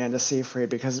 Amanda Seyfried,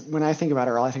 because when I think about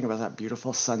her, all I think about is that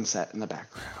beautiful sunset in the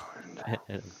background.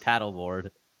 Paddleboard.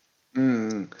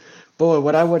 Boy,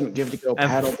 what I wouldn't give to go And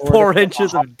paddleboard. 4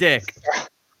 inches of dick.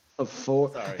 of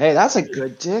 4. Sorry. Hey, that's a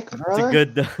good dick, brother.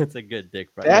 It's a good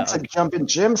dick, bro. That's Yeah, a jumping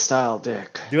Jim style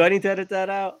dick. Do I need to edit that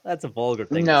out? That's a vulgar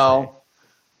thing. No,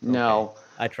 To say. no.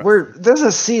 I trust. This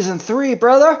is season 3,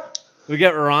 brother. We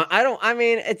get wrong. I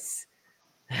mean, it's.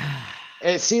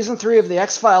 Season 3 of the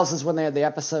X-Files is when they had the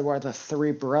episode where the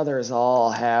 3 brothers all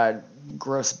had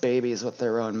gross babies with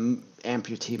their own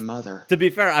amputee mother. To be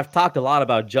fair, I've talked a lot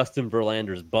about Justin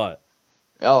Verlander's butt.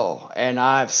 Oh, and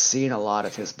I've seen a lot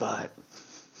of his butt.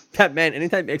 That man,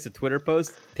 anytime he makes a Twitter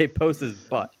post, they post his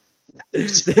butt. They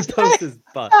post his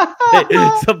butt.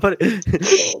 Somebody,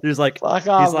 there's like, Fuck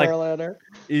off, he's like, Verlander.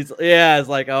 it's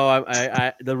like, oh,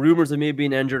 I the rumors of me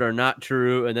being injured are not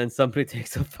true, and then somebody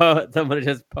takes a photo, somebody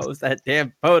just posts that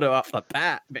damn photo off the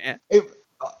bat, man.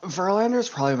 Verlander's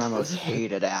probably my most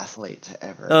hated athlete to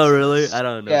ever. Oh, really? exist. I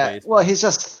don't know. Yeah, baseball. well, he's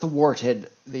just thwarted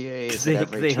the A's at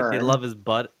every they turn. love his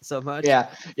butt so much. Yeah,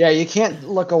 you can't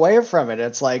look away from it.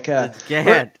 It's like, You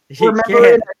can't. You remember,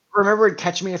 can't. remember in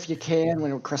Catch Me If You Can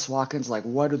when Chris Walken's like,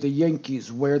 "Why do the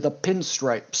Yankees wear the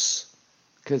pinstripes?"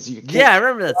 Because you can't. Yeah, I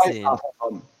remember that rise scene. off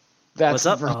of them. That's What's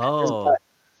up? Verlander's Oh, butt.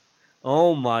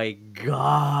 oh my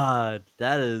God,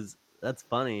 that's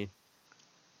funny.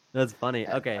 That's funny.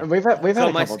 Okay, We've had So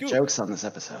a my couple scoop- jokes on this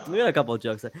episode. we got a couple of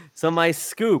jokes there. So my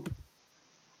scoop.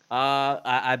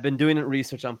 I've been doing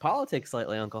research on politics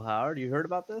lately, Uncle Howard. You heard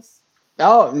about this?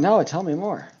 Oh no, tell me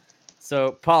more.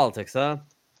 So politics, huh?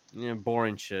 Yeah,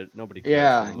 boring shit. Nobody cares.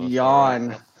 Yeah, for the most yawn.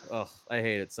 part, right? Ugh, I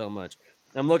hate it so much.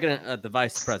 I'm looking at the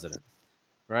vice president,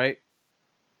 right?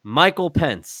 Michael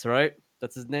Pence, right?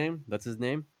 That's his name.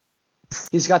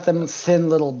 He's got them thin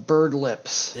little bird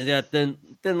lips. He's got thin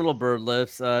little bird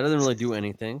lips. Doesn't really do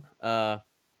anything. The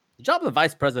job of the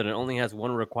vice president only has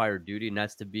one required duty, and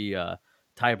that's to be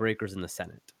tiebreakers in the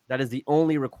Senate. That is the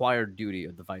only required duty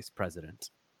of the vice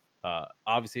president.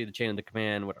 Obviously, the chain of the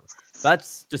command, whatever.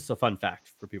 That's just a fun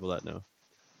fact for people that know.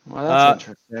 Well, that's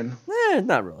interesting.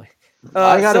 Not really.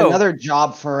 I got so- another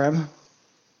job for him.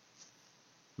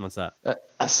 What's that?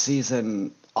 A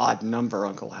season odd number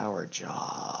Uncle Howard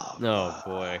job.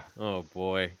 Oh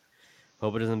boy.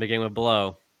 Hope it doesn't begin with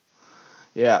blow.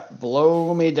 Yeah,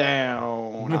 blow me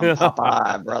down. I'm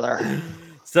Popeye, brother.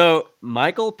 So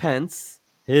Michael Pence,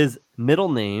 his middle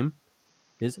name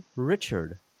is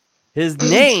Richard. His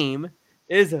name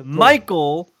is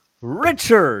Michael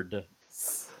Richard.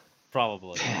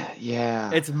 Probably.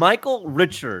 Yeah. It's Michael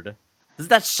Richard. Does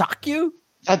that shock you?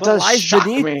 That what does lies shock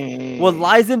beneath- me. What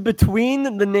lies in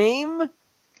between the name?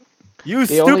 You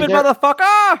The only stupid di-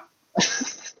 motherfucker!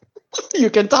 You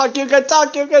can talk, you can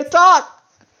talk, you can talk.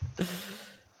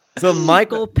 So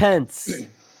Michael Pence,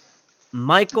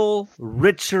 Michael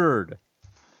Richard.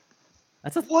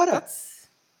 That's a What a- that's-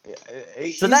 So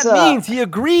He's, that means he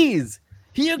agrees.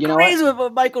 He know agrees with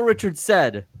what Michael Richard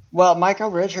said. Well, Michael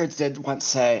Richards did once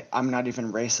say, "I'm not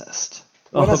even racist."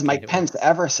 When has Okay, Mike well. Pence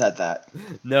ever said that?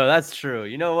 No, that's true.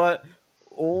 You know what?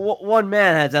 One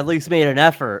man has at least made an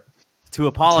effort to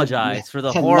apologize for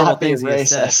the To horrible not be things he has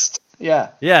said. racist. Yeah.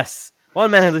 Yes, one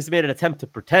man has at least made an attempt to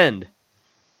pretend.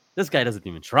 This guy doesn't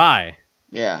even try.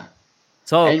 Yeah.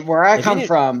 So And where I if you come need-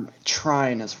 from,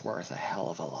 trying is worth a hell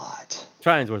of a lot.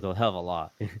 trying's worth a hell of a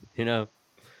lot. You know,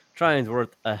 trying's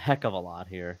worth a heck of a lot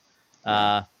here.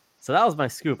 So that was my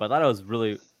scoop. I thought it was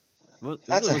really.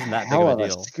 That's a wasn't that big hell of of a a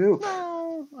deal. scoop.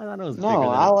 No, I thought it was No, bigger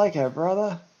I than like it,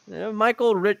 brother.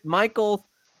 Michael.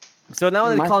 So now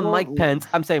when they call him Mike Michael- Pence,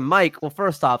 I'm saying Mike. Well,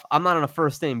 first off, I'm not on a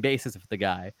first name basis with the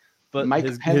guy, but Mike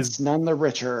his, Pence, none the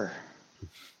richer.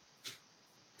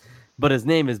 but his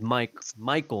name is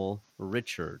Michael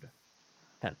Richard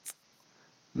Pence.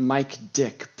 Mike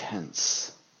Dick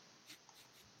Pence.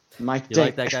 Mike You Dick.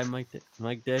 like that guy, Mike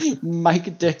Dick?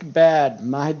 Mike Dick bad.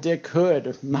 My Dick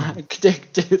hood. Mike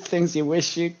Dick do things you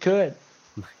wish you could.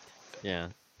 Yeah.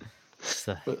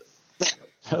 So-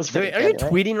 That was Wait, pretty are you good,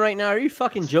 right? tweeting right now? Are you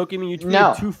fucking joking me? You tweeted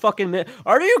No. 2 fucking minutes.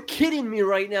 Are you kidding me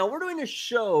right now? We're doing a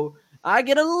show. I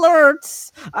get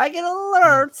alerts.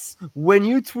 When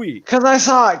you tweet. Cause I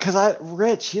saw it. Cause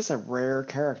Rich, he's a rare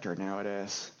character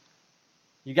nowadays.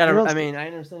 You gotta. You don't- I mean, I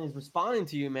understand he's responding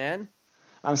to you, man.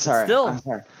 I'm sorry. still- I'm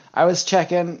sorry. I was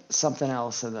checking something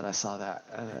else and then I saw that.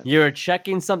 You're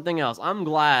checking something else. I'm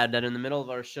glad that in the middle of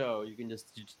our show, you can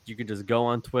just go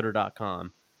on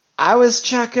Twitter.com. I was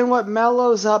checking what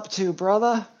Mello's up to,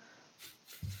 brother.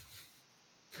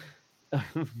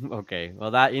 Okay.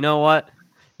 Well, that you know what?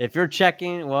 If you're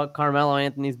checking what Carmelo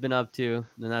Anthony's been up to,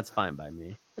 then that's fine by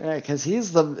me. Yeah, because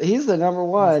he's the number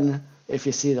one. If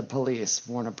you see the police,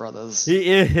 Warner Brothers He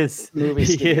is. movie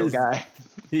he studio is. guy.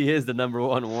 He is the number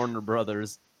one Warner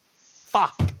Brothers.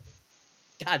 Fuck.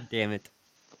 God damn it.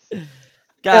 God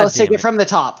Yeah, let's take damn it from the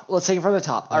top. Let's take it from the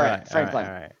top. All right, Franklin.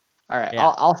 All right. All right, Yeah.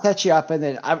 I'll set you up, and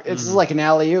then this is like an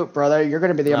alley oop, brother. You're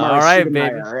gonna be the All Amari right,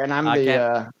 Stoudemire, baby.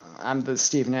 and I'm the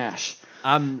Steve Nash.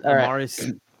 I'm All right. Amari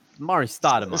Stoudemire.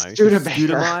 Studebaker.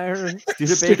 Studebaker.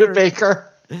 Studebaker.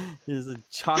 Is a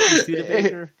chocolate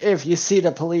Studebaker. If you see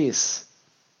the police,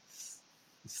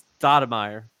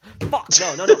 Stoudemire. Fuck.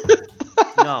 No.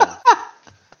 No.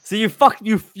 So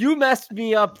you messed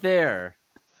me up there.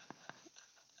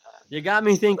 You got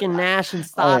me thinking Nash and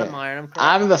Oh, yeah. Stoudemire. And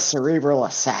I'm the cerebral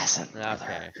assassin.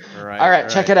 Okay. All All right,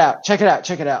 check it out. Check it out.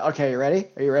 Check it out. Okay, you ready?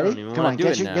 Are you don't ready? even Come wanna on, do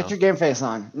get it your now. game face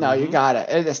on. No, you Mhm. got it.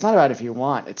 It's not about if you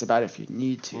want. It's about if you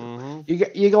need to.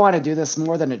 Mhm. You want to do this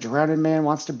more than a drowning man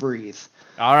wants to breathe.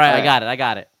 All right, All I right.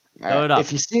 got it. All Throw right. it up.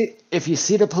 If you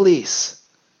see the police,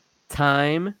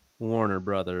 Time Warner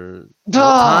Brothers.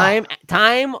 Ah!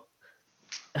 Time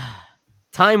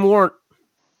Warner.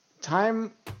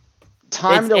 time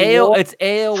It's to AO, warn, it's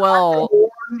AOL.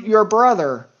 your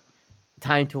brother.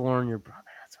 Time to warn your brother.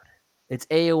 That's what it is. It's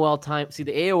AOL time. See,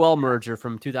 the AOL merger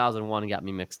from 2001 got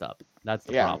me mixed up. That's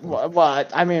the Yeah, problem. well,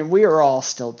 I mean, we are all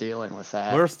still dealing with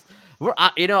that.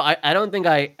 I don't think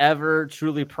I ever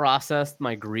truly processed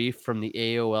my grief from the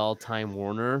AOL Time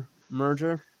Warner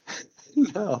merger.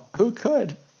 No, who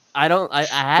could? I That's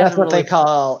haven't what really. they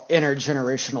call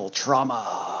intergenerational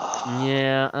trauma.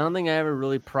 Yeah, I don't think I ever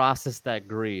really processed that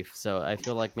grief. So I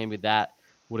feel like maybe that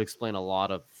would explain a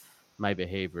lot of my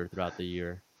behavior throughout the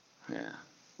year. Yeah.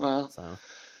 Well, So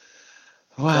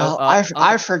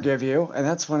I forgive you, and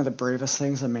that's one of the bravest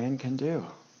things a man can do.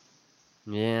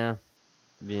 yeah.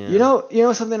 You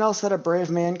know something else that a brave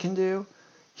man can do?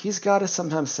 He's got to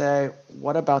sometimes say,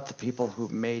 "What about the people who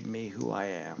made me who I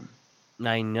am?"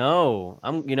 I know.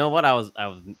 You know what?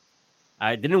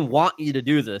 I didn't want you to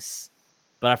do this,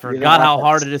 but I forgot how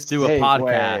hard it is to do a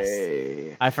podcast.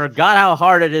 Segue. I forgot how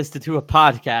hard it is to do a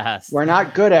podcast. We're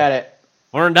not good at it.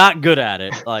 We're not good at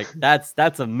it. Like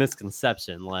that's a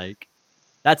misconception. Like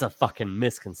that's a fucking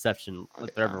misconception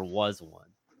if there ever was one.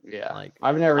 Yeah. Like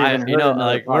I've never even heard of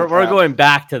like we're going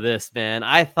back to this, man.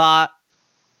 I thought,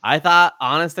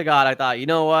 honest to God, I thought, you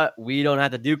know what? We don't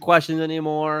have to do questions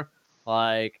anymore.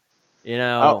 Like, you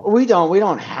know, we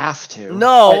don't have to.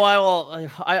 no, I will.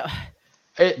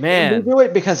 Man. We do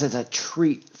it because it's a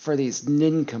treat for these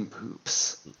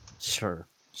nincompoops. Sure.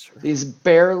 These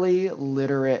barely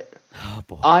literate, Oh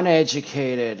boy.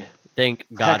 uneducated Thank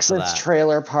God for Texas that.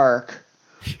 trailer park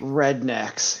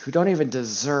rednecks who don't even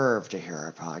deserve to hear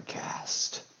our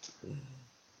podcast.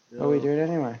 But we do it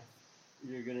anyway.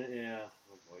 You're gonna, yeah.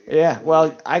 Yeah,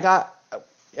 well,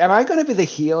 am I going to be the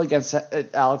heel against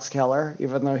Alex Keller,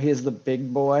 even though he's the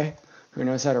big boy who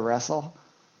knows how to wrestle?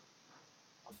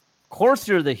 Of course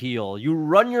you're the heel. You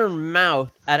run your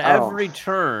mouth at every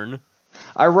turn.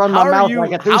 I run How my are mouth you-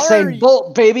 like a how are Usain you-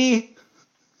 Bolt, baby.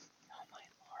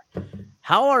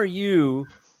 How are you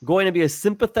going to be a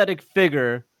sympathetic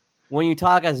figure when you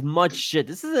talk as much shit?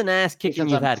 This is an ass kicking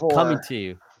Because you've I'm had poor. coming to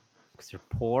you. Because you're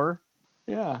poor?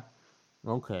 Yeah,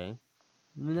 Okay.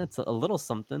 I mean, that's a little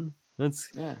something. That's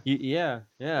yeah. yeah.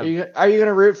 Are you going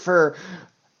to root for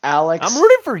Alex, I'm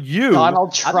rooting for you.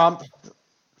 Donald Trump,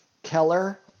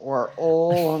 Keller, or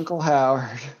old Uncle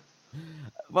Howard?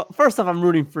 Well, first off, I'm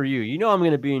rooting for you. You know I'm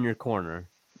going to be in your corner.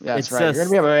 Yeah, that's It's right. You're going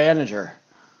to be a manager.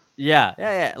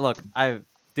 Yeah. Look, I've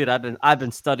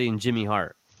been studying Jimmy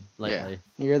Hart lately.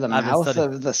 You're the I've been mouth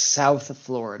studying- of the south of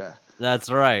Florida.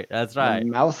 That's right. The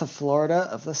mouth of Florida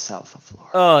of the south of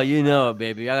Florida. Oh, you know it,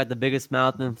 baby. I got the biggest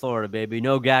mouth in Florida, baby.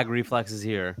 No gag reflexes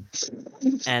here.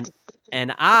 And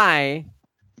I'm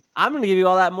gonna give you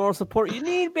all that moral support you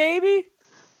need, baby.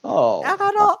 Oh, I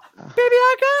got all, baby.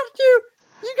 I got you.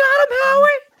 You got him,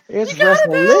 Howie. it's you got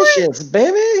him, delicious,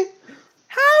 baby.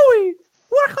 Howie,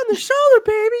 work on the shoulder,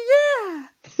 baby. Yeah.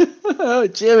 Oh,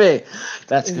 Jimmy,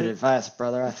 that's good advice,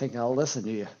 brother. I think I'll listen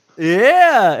to you.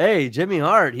 Yeah. Hey, Jimmy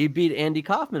Hart. He beat Andy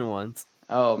Kaufman once.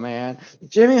 Oh man,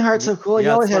 Jimmy Hart's so cool. He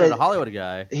Yeah, always had a Hollywood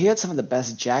guy. he had some of the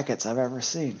best jackets I've ever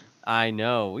seen. I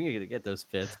know. We gotta get those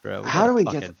fits, bro. How do we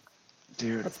fucking- get,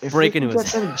 dude? Let's If break we can into get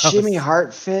his some house. Jimmy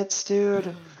Hart fits,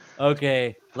 dude.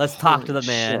 Okay, let's talk to the Holy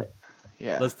man. shit.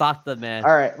 Yeah. Let's talk to the man.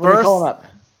 All right, let me call him up.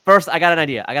 First, I got an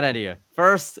idea.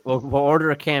 First, we'll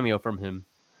order a cameo from him.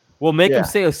 We'll make Yeah. him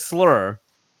say a slur,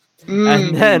 Mm.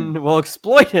 and then we'll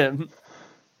exploit him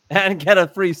and get a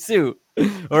free suit,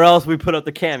 or else we put up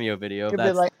the cameo video. It'd be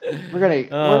That's like, we're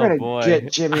Oh, gonna boy.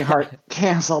 get Jimmy Hart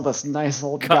cancel this nice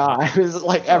old God. guy who's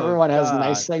like everyone has God.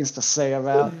 nice things to say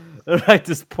about. right.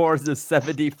 This poor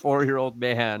 74-year-old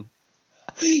man.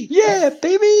 Yeah,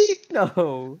 baby.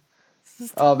 No.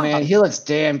 Oh man, he looks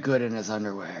damn good in his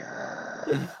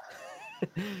underwear.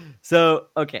 So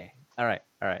okay, all right.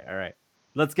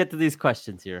 Let's get to these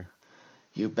questions here.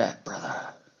 You bet, brother.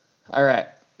 All right.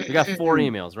 We got 4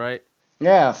 emails, right?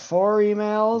 Yeah, 4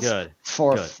 emails. Good,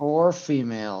 For good. 4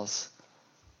 females.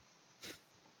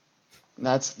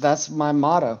 That's my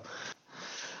motto.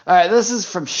 All right, this is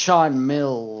from Sean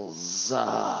Mills. He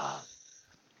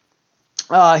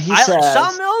says,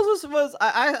 Shawn Mills was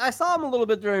I saw him a little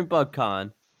bit during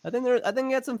BugCon. I think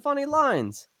he had some funny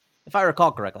lines, if I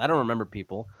recall correctly. I don't remember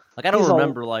people. Like I don't He's a-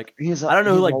 remember like He's I don't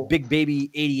know who he's like a- Big Baby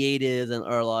 88 is and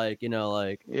or like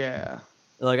Yeah.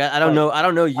 I don't know I-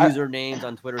 usernames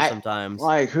on Twitter I- sometimes.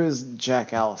 Like, who's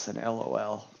Jack Allison?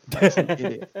 LOL. That's an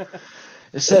idiot.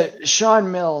 So Sean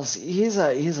Mills, he's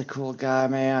a cool guy,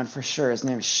 man, for sure. His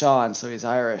name's Sean, so he's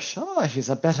Irish. Oh, he's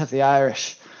a bit of the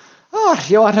Irish. Oh,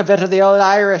 you want a bit of the old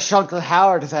Irish Uncle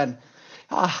Howard then?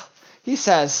 Ah, he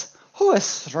says, who is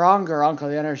stronger, Uncle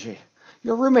Energy?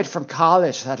 Your roommate from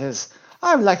college, that is.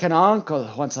 I'm like an uncle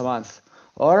once a month.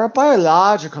 Or a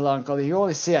biological uncle you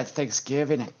only see at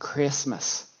Thanksgiving and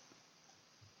Christmas.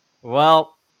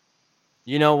 Well,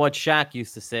 you know what Shaq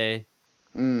used to say?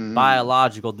 Mhm.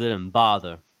 Biological didn't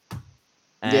bother.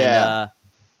 And Yeah.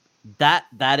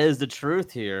 that is the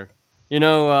truth here. You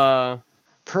know,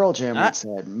 Pearl Jam Ah. once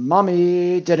said,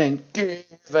 Mommy didn't give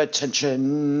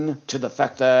attention to the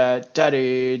fact that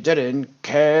Daddy didn't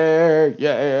care.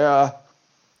 Yeah.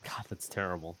 God, that's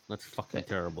terrible. That's fucking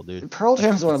terrible, dude. Pearl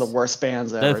Jam's one of the worst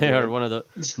bands ever. They are dude.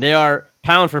 they are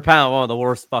pound for pound one of the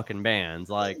worst fucking bands.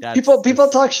 Like that's People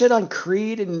just- talk shit on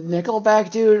Creed and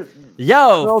Nickelback, dude.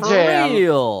 Yo, Pearl for Jam.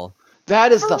 real.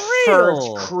 That is For the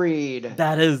real. first Creed.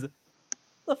 That is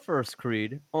the first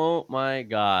Creed. Oh my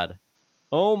god.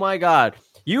 Oh my god.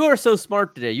 You are so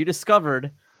smart today. You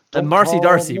discovered that Don't Marcy call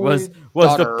Darcy me was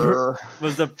daughter.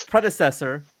 the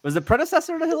predecessor. Was the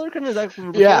predecessor to Hillary Clinton? Is that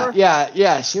before?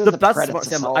 Yeah. She was the That's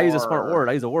predecessor. smart. I use a smart word.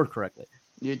 I use a word correctly.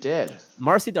 You did.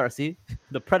 Marcy Darcy,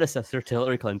 the predecessor to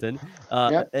Hillary Clinton,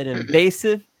 Yep. an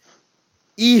invasive,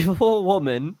 evil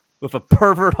woman with a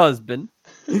pervert husband,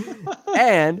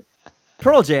 and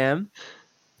Pearl Jam,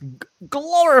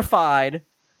 glorified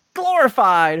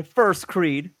first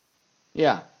Creed.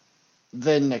 Yeah.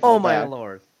 Then Nickelback. Oh my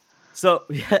lord! So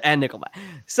and Nickelback.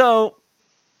 So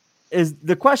is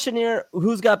the question here: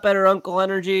 who's got better uncle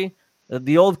energy,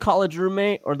 the old college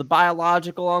roommate or the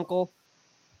biological uncle?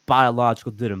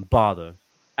 Biological didn't bother,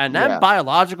 and that Yeah.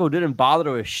 biological didn't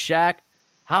bother with Shaq.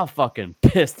 How fucking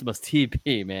pissed must he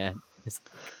be, man?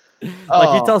 Like he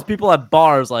Oh. tells people at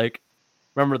bars, like,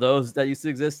 remember those that used to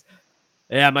exist?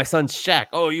 Yeah, my son's Shaq.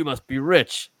 Oh, you must be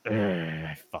rich.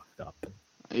 I fucked up.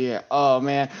 Yeah. Oh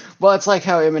man. Well, it's like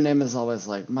how Eminem is always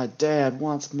like, my dad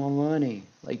wants more money.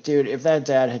 Like, dude, if that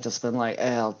dad had just been like,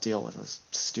 hey, I'll deal with this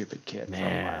stupid kid for a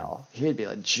Man. while, he'd be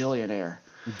a jillionaire.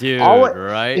 Dude, Alwa-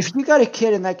 right? If you got a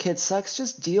kid and that kid sucks,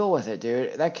 just deal with it,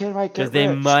 dude. That kid might Because get they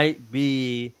rich. might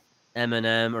be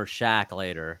Eminem or Shaq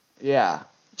later. Yeah.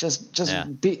 Just Yeah.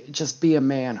 be a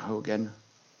man, Hogan.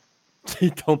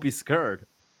 Don't be scared.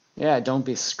 Yeah. Don't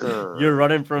be scared. You're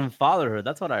running from fatherhood.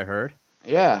 That's what I heard.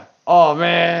 Yeah. Oh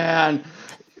man,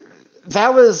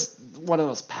 that was one of the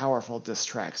most powerful diss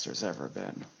tracks there's ever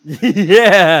been.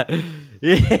 Yeah.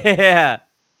 Yeah.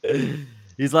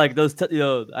 He's like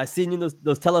I seen you in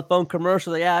those telephone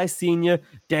commercials. Yeah, I seen you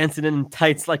dancing in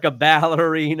tights like a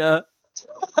ballerina.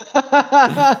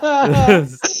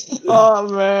 Oh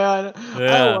man,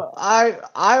 Yeah.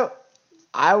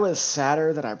 I was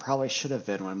sadder than I probably should have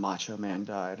been when Macho Man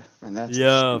died, and that's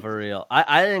Yo, for real.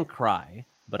 I didn't cry,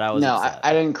 but I was no, upset.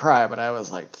 I didn't cry, but I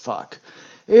was like, fuck.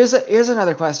 Here's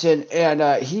another question, and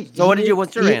So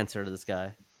what's your answer to this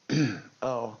guy?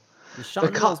 Oh, The Sean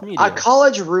a Mills Media.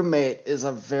 college roommate is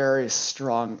a very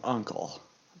strong uncle.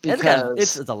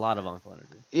 It's a lot of uncle energy.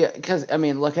 Yeah, because I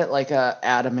mean, look at like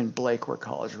Adam and Blake were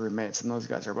college roommates, and those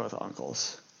guys are both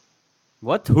uncles.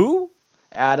 What? Who?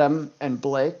 Adam and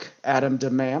Blake, Adam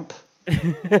DeMamp.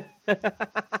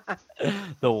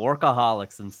 The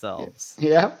workaholics themselves.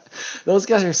 Yeah, those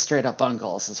guys are straight up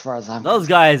uncles, as far as I'm. Those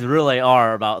guys really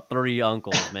are about 3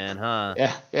 uncles, man, huh?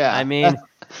 Yeah. I mean,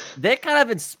 they kind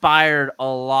of inspired a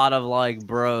lot of like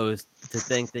bros to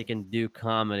think they can do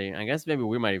comedy. I guess maybe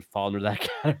we might fall under that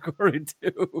category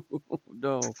too.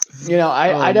 No. you know,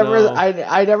 I Oh, never, no.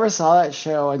 I never saw that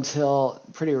show until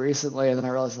pretty recently, and then I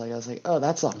realized, like, I was like, oh,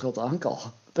 that's Uncle to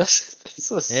Uncle. This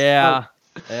was Yeah.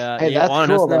 Yeah. Hey, you that's want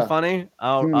to know cool, something though. funny?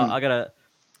 Hmm.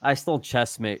 I stole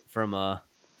Chessmate from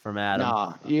Adam.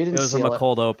 Nah, you It didn't was from steal a it.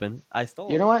 cold open. I stole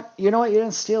You it. know what? You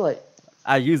didn't steal it.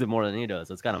 I use it more than he does.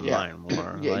 So it's kind of Yeah. mine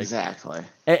more. Yeah, Like, exactly.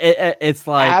 it's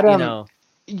like, Adam- you know.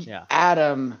 Yeah.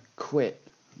 Adam quit.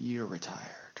 You retired.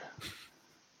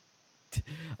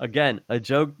 Again, a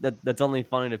joke that's only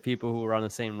funny to people who are on the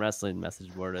same wrestling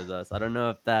message board as us. I don't know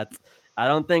if that's I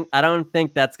don't think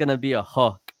that's gonna be a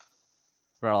hook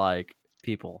for like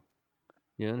people.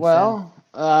 You know what I'm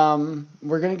saying? Well,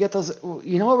 we're gonna get those.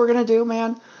 You know what we're gonna do,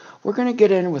 man? We're gonna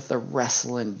get in with the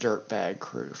wrestling dirtbag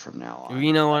crew from now on.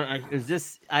 You know what? I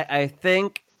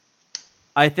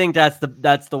think that's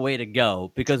the way to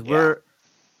go because Yeah.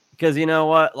 because you know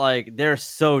what? Like they're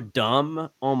so dumb.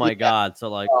 Oh my Yeah. god! So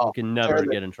like Oh, we can they're never the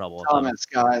get in trouble with them.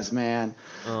 dumbest guys, man.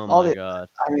 Oh All my the, god!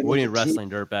 I mean, We look need at wrestling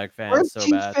dirtbag fans Where's so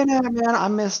Teach bad. been at, man? I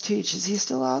miss Teach. Is he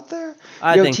still out there?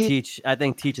 I Yo, think Teach,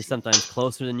 Teach is sometimes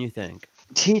closer than you think.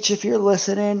 Teach, if you're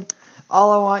listening,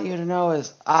 all I want you to know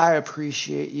is I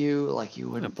appreciate you like you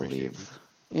wouldn't appreciate believe.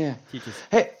 Yeah. Teach is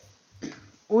Hey,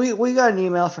 we got an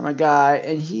email from a guy,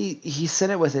 and he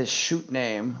sent it with his shoot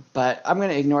name, but I'm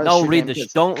gonna ignore the don't shoot read name. the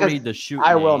 'Cause- don't 'cause read the shoot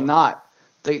I name. will not,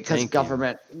 because Thank you.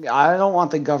 government. I don't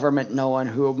want the government knowing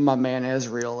who my man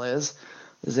Israel is.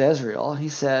 Is Israel? He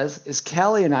says, "Is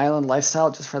Cali an island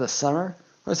lifestyle just for the summer,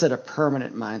 or is it a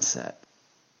permanent mindset?"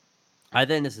 I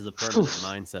think this is a permanent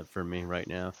mindset for me right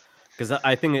now because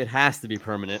I think it has to be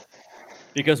permanent.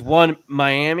 Because one,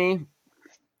 Miami,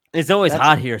 it's always That's-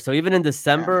 hot here, so even in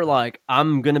December, like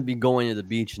I'm gonna be going to the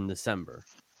beach in December.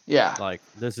 Yeah. Like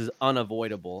this is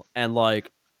unavoidable, and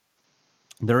like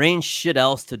there ain't shit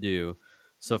else to do.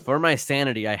 So for my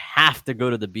sanity, I have to go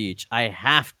to the beach. I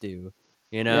have to,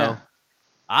 you know. Yeah.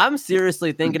 I'm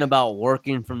seriously thinking about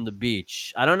working from the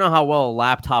beach. I don't know how well a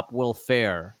laptop will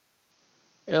fare.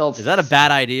 Is that a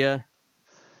bad idea?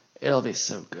 It'll be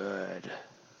so good.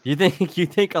 You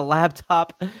think a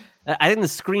laptop? I think the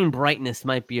screen brightness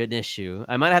might be an issue.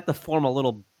 I might have to form a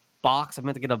little box. I might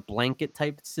have to get a blanket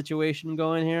type situation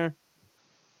going here.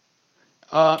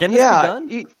 Can this be Yeah,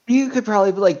 done? you could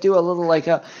probably like do a little like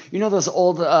those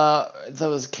old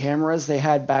those cameras they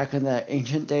had back in the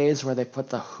ancient days where they put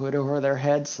the hood over their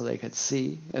head so they could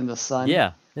see in the sun.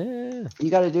 Yeah. You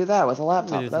got to do that with a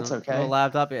laptop. But that's A okay.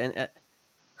 laptop and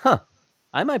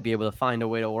I might be able to find a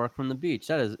way to work from the beach.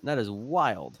 That is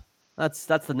wild. That's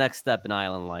the next step in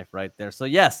island life right there. So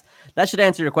yes, that should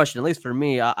answer your question. At least for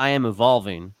me, I am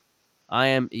evolving. I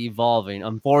am evolving.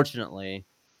 Unfortunately,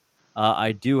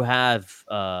 I do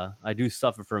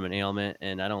suffer from an ailment,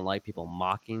 and I don't like people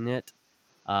mocking it.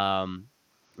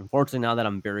 Unfortunately, now that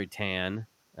I'm very tan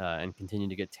and continue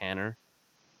to get tanner,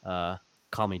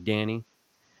 call me Danny.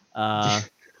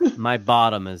 My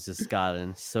bottom has just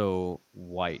gotten so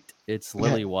white. It's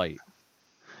lily white.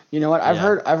 You know what? I've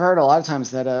Yeah. heard a lot of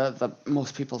times that the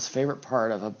most people's favorite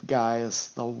part of a guy is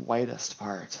the whitest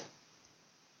part.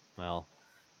 Well,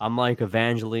 I'm like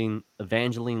Evangeline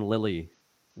Lilly,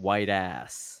 white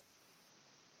ass.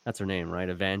 That's her name, right?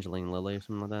 Evangeline Lilly or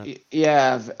something like that.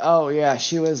 Yeah. Oh yeah,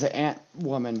 she was an ant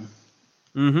woman.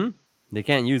 Mm-hmm. They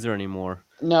can't use her anymore.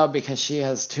 No, because she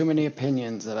has too many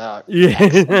opinions about. Yeah,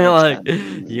 like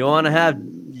X-Men. you want to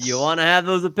have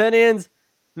those opinions,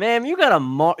 ma'am. You got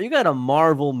a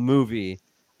Marvel movie.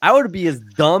 I would be as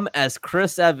dumb as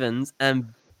Chris Evans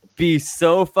and be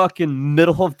so fucking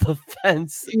middle of the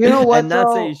fence. You know what, and not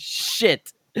though? say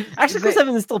shit. Actually, Chris They-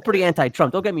 Evans is still pretty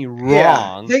anti-Trump. Don't get me wrong.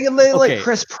 Yeah, they can let Okay.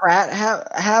 Chris Pratt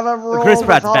have a role. Chris with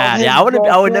Pratt's all bad. his Yeah, I would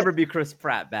bullshit. never be Chris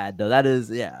Pratt bad though. That is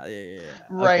yeah.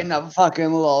 Writing Okay. a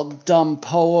fucking little dumb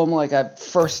poem like a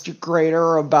first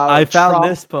grader about. I found Trump.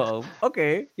 this poem.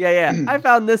 Okay. Yeah. I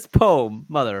found this poem.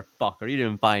 Motherfucker, you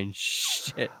didn't find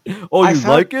shit. Oh, I you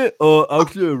found- like it?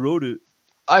 Actually, I wrote it.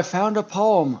 I found a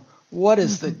poem. What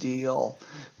is the deal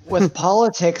with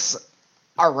politics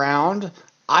around?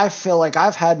 I feel like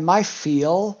I've had my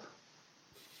feel.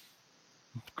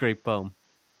 Great poem.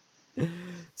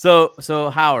 So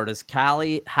Howard, is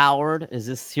Callie Howard? Is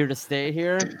this here to stay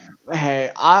here?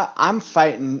 Hey, I'm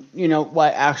fighting. You know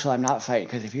what? Actually, I'm not fighting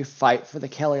because if you fight for the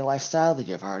Kelly lifestyle, then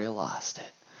you've already lost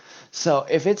it. So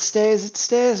if it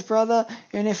stays, brother.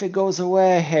 And if it goes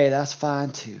away, hey, that's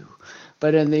fine too.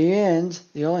 But in the end,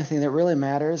 the only thing that really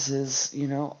matters is,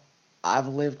 I've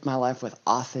lived my life with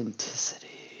authenticity.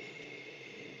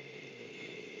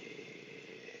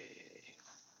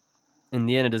 In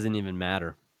the end, it doesn't even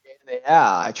matter.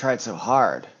 Yeah, I tried so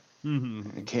hard.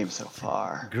 And it came so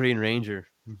far. Green Ranger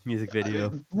music video.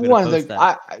 One of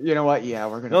the, you know what? Yeah,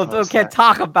 we're gonna. No, post we can't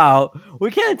talk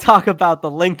about the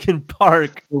Linkin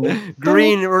Park that.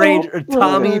 Green Ranger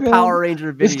Tommy Power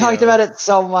Ranger video. We've talked about it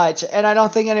so much, and I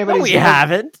don't think No, anybody's. we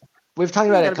haven't. We've talked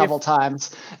about it a couple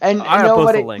times, and I'm gonna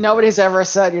post a link. nobody's ever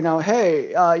said,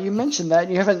 hey, you mentioned that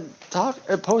and you haven't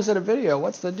posted a video.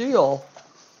 What's the deal?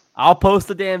 I'll post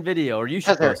the damn video, or you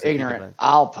should Because post they're it. ignorant.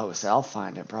 I'll post it. I'll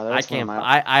find it, brother. I That's one of can't.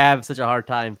 my- I have such a hard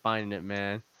time finding it,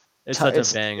 man. It's such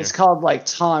a banger. It's called like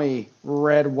Tommy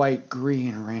Red, White,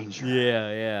 Green Ranger.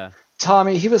 Yeah.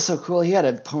 Tommy, he was so cool. He had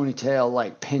a ponytail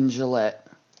like Penn Jillette.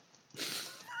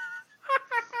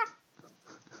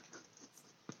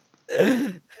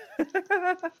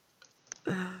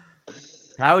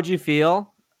 How would you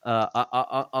feel,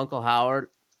 Uncle Howard,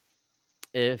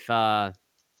 if well,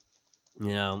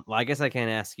 I guess I can't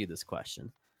ask you this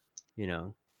question.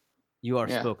 You are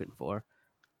Yeah. spoken for.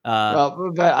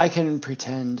 Well, but I can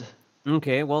pretend.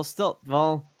 Okay, well, still,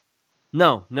 well,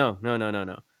 no.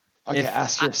 Okay, If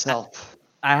ask yourself.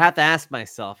 I have to ask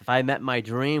myself if I met my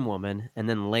dream woman and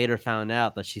then later found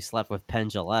out that she slept with Penn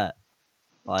Jillette,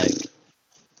 like,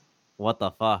 what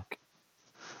the fuck?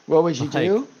 What would you Like,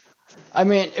 do? I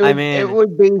mean, I it mean,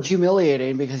 would be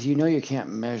humiliating because you know you can't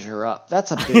measure up.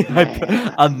 That's a big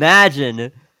man.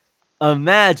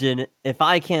 imagine if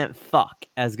I can't fuck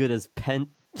as good as Penn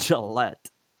Jillette.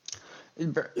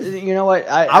 You know what?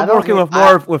 I I'm don't working think with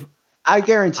more with. I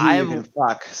guarantee you can I'm.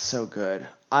 fuck so good.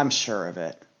 I'm sure of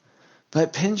it.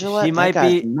 But She Pendulette, that might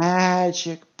guy's be.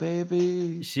 magic,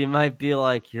 baby. She might be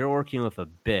like, you're working with a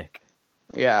Bic.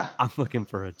 Yeah. I'm looking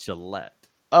for a Gillette.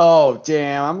 Oh,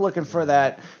 damn. I'm looking for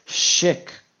that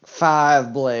chic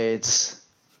 5 blades.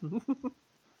 All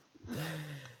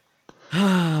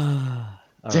right.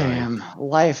 Damn,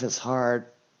 life is hard.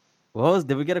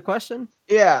 Did we get a question?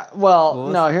 Yeah, What well,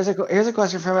 was no. Here's a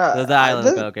question from the island?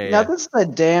 this. Okay, Now yeah. this is a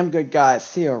damn good guy,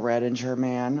 Theo Redinger,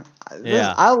 man.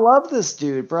 Yeah. I love this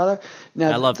dude, brother.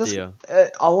 Now I love this Theo.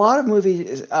 a lot of movie,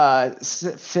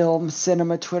 film,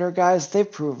 cinema, Twitter guys, they've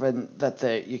proven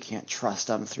that you can't trust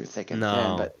them through thick and thin.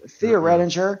 No. But Theo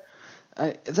Redinger,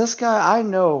 this guy, I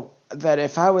know that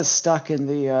if I was stuck in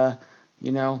the,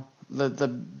 you know,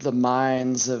 the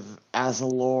mines of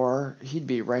Azalor, he'd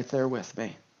be right there with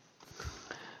me.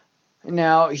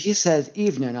 Now, he says,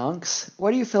 Evening, Unks.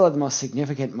 What do you feel are the most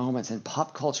significant moments in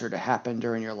pop culture to happen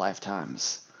during your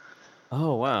lifetimes?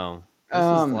 Oh wow. This is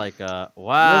Um, like this is-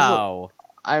 wow.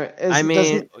 I mean,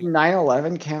 doesn't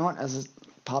 9/11 count as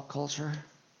pop culture?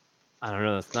 I don't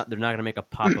know. It's not. They're not gonna make a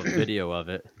pop-up video of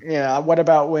it. Yeah, what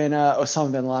about when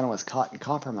Osama bin Laden was caught and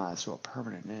compromised to a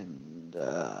permanent end?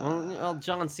 Well,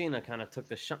 John Cena kind of took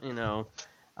the shot.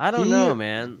 I don't He- know,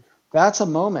 man. That's a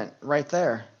moment right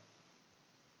there.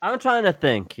 I'm trying to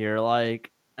think here. Like,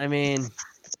 I mean,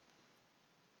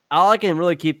 all I can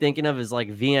really keep thinking of is like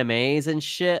VMAs and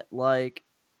shit. Like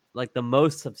the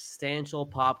most substantial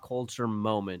pop culture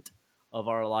moment of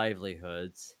our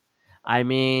livelihoods. I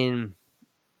mean,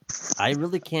 I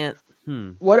really can't.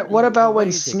 What about What when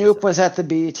do you think, Snoop Yusuf? was at the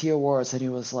BET Awards and he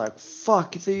was like,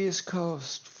 "Fuck the East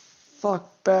Coast,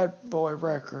 fuck Bad Boy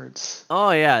Records."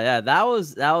 Oh yeah. That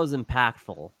was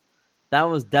impactful. That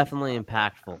was definitely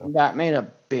impactful. That made a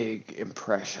big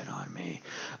impression on me.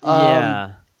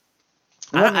 Yeah.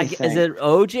 Let me Is think. it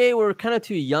OJ? We're kind of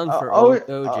too young for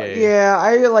OJ. Yeah,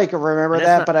 I like remember And it's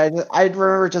that, not- but I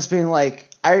remember just being like,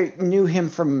 I knew him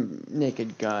from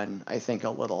Naked Gun, I think a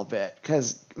little bit,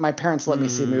 because my parents let me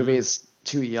see movies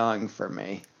too young for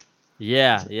me.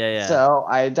 Yeah. So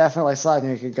I definitely saw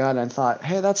Naked Gun and thought,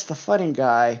 hey, that's the funny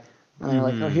guy. And they're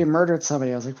like, oh, he murdered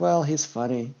somebody. I was like, well, he's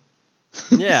funny.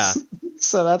 Yeah.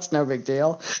 So that's no big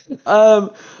deal.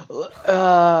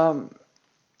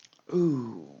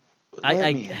 Ooh.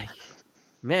 Let me-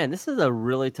 Man, this is a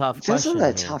really tough This question. is a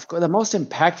here. tough. The most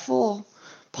impactful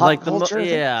pop Like culture.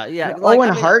 yeah. Owen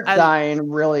I mean, Hart dying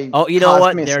really. Oh, you know caused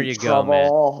what? me There some you go, man.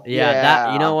 trouble. Yeah,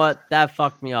 that you know what? That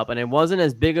fucked me up, and it wasn't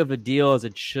as big of a deal as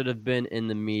it should have been in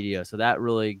the media. So that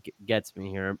really gets me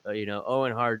here.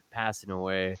 Owen Hart passing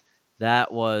away.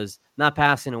 That was not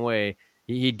passing away.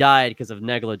 He died because of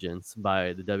negligence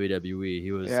by the WWE.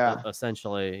 He was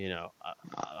essentially, I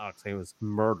don't say he was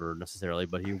murdered necessarily,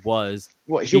 but he was.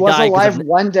 Well, he was died 'cause alive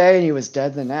one day and he was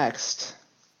dead the next.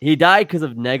 He died because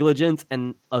of negligence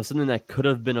and of something that could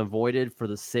have been avoided for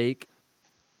the sake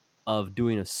of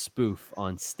doing a spoof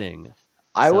on Sting.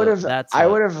 I would have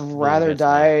rather gets me.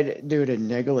 died due to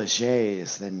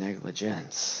negligees than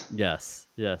negligence. Yes.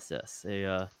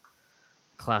 A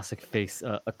classic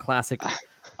a classic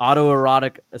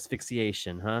autoerotic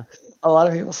asphyxiation, huh? A lot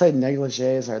of people say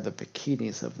negligees are the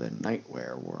bikinis of the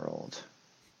nightwear world.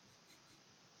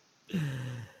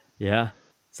 Yeah.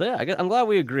 So yeah, I'm glad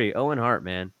we agree. Owen Hart,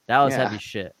 man, that was Yeah. heavy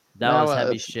shit. That was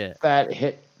heavy shit. That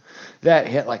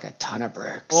hit like a ton of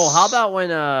bricks. Well, how about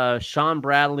when Sean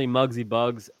Bradley, Muggsy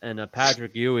Buggs, and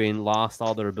Patrick Ewing lost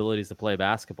all their abilities to play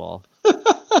basketball?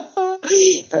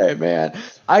 Hey man,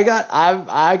 I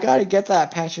got to get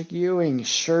that Patrick Ewing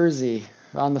jersey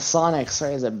on the Sonics.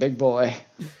 Right, as a big boy.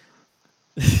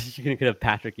 You're gonna get a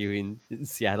Patrick Ewing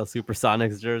Seattle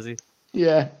SuperSonics jersey.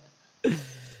 Yeah.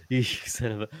 You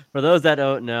son of a... For those that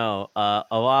don't know, a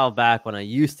while back when I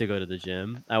used to go to the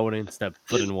gym, I wouldn't step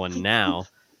foot in one now.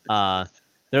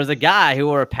 There's a guy who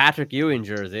wore a Patrick Ewing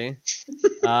jersey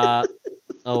a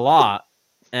lot,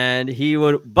 and he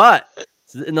would, but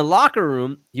in the locker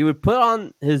room, he would put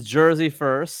on his jersey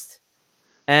first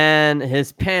and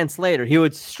his pants later. He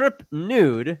would strip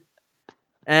nude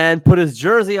and put his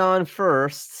jersey on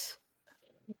first,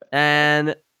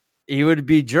 and he would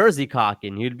be jersey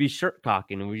cocking. He would be shirt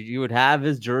cocking. You would have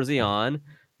his jersey on,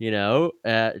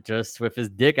 just with his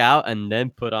dick out, and then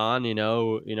put on,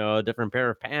 a different pair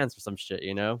of pants or some shit,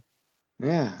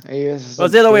 Yeah, he was just Well,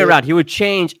 it's the other way around. He would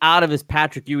change out of his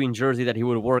Patrick Ewing jersey that he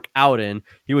would work out in.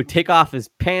 He would take off his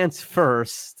pants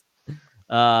first,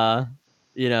 and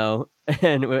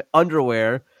with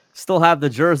underwear, still have the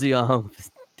jersey on.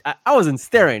 I wasn't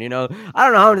staring, I don't know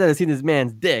how many times I've seen this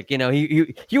man's dick.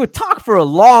 He would talk for a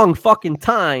long fucking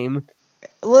time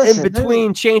Listen, in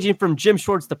between changing from gym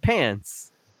shorts to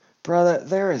pants. Brother,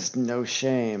 there is no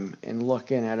shame in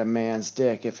looking at a man's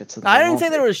dick if it's. I didn't say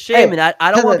there was shame in that.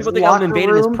 I don't want people to think I'm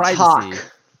invading his privacy.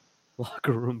 Talk.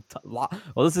 Locker room talk.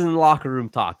 Well, this isn't locker room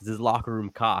talk. This is locker room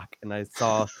cock, and I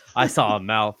saw a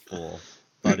mouthful,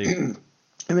 buddy.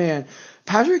 Man,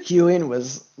 Patrick Ewing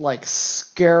was like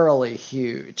scarily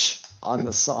huge on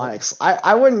the Sonics.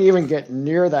 I wouldn't even get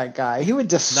near that guy. He would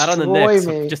destroy Not on the Knicks,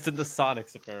 me. just in the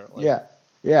Sonics, apparently.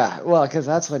 Yeah. Well, because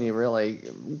that's when he really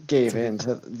gave in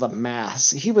to the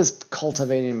mass. He was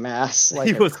cultivating mass. Like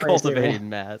he was cultivating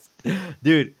mass,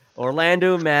 dude.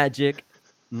 Orlando Magic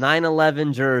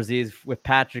 9/11 jerseys with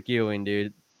Patrick Ewing,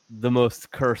 dude. The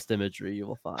most cursed imagery you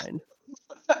will find.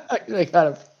 You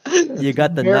got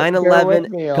the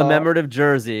 9/11 commemorative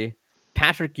jersey.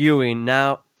 Patrick Ewing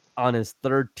now on his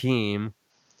third team,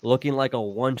 looking like a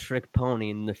one-trick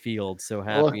pony in the field. So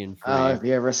happy and free. Have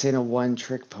you ever seen a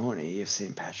one-trick pony? You've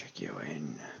seen Patrick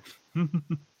Ewing.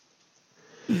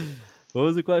 What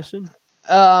was the question?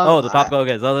 The pop.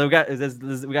 Okay, so we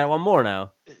got one more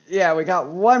now. Yeah, we got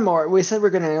one more. We said we're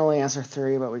going to only answer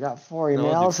 3, but we got 4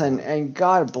 emails, and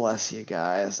God bless you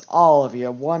guys, all of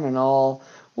you, one and all.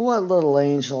 What little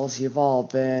angels you've all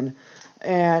been.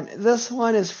 And this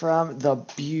one is from the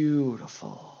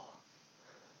beautiful.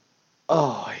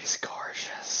 Oh, he's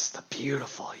gorgeous. The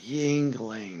beautiful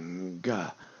Yingling.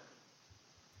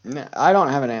 No, I don't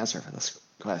have an answer for this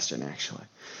question, actually.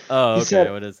 Oh, okay. He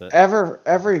said, what is it?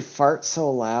 Every fart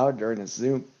so loud during a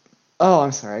Zoom. Oh,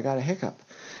 I'm sorry. I got a hiccup.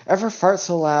 Ever fart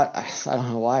so loud? I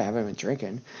don't know why. I haven't been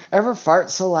drinking. Ever fart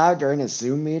so loud during a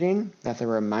Zoom meeting that the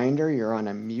reminder you're on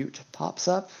a mute pops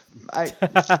up? I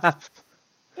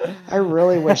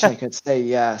really wish I could say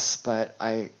yes, but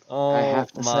I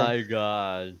have to say. Oh my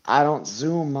god! I don't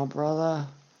Zoom, my brother.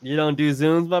 You don't do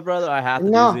Zooms, my brother? I have to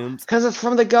do No, Zooms. because it's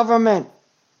from the government.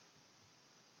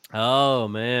 Oh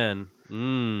man.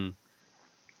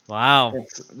 Wow.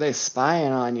 They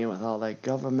spying on you with all that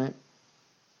government.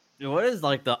 What is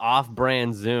like the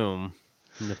off-brand Zoom?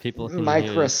 The people can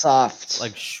Microsoft. Use?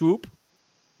 Like Shoop.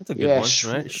 That's a good one,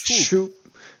 right?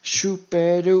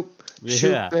 Shoop-a-doop. Yeah.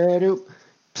 Shoop-a-doop.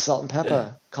 Salt and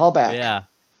pepper. Callback. Yeah.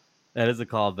 That is a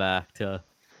callback to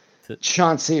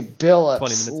Chauncey 20 Billups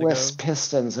minutes lifts ago.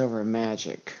 Pistons over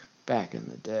Magic back in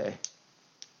the day.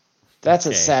 That's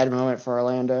a sad moment for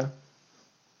Orlando.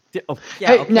 Oh, yeah,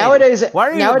 Hey, okay. nowadays, why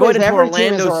are you nowadays going into every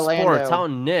team is Orlando sports? Orlando. How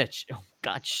niche? Oh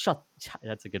God,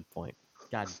 That's a good point.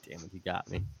 God damn it, you got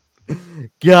me.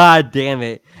 God damn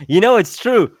it. It's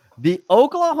true. The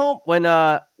Oklahoma when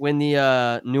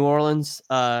the New Orleans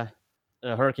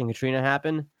Hurricane Katrina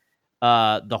happened,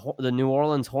 the New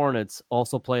Orleans Hornets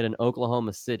also played in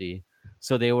Oklahoma City,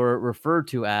 so they were referred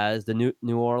to as the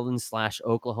New Orleans /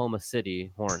 Oklahoma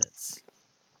City Hornets.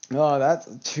 Oh, that's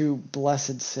 2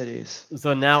 blessed cities.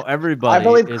 So now everybody. I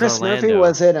believe is Chris Orlando.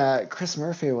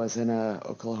 Murphy was in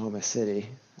Oklahoma City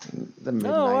in the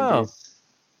mid-90s. Oh, wow.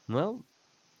 Well,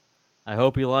 I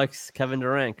hope he likes Kevin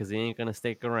Durant because he ain't gonna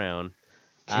stick around.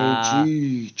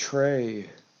 KG Trey.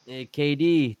 Hey,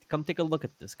 KD, come take a look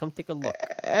at this. Come take a look.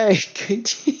 Hey,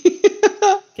 KD.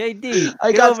 KD,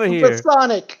 I get got over here.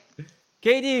 Sonic.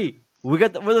 KD, we're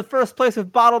the first place with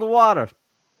bottled water.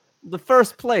 The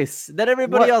first place. Then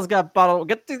everybody else got bottled.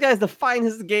 Get these guys the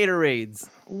finest Gatorades.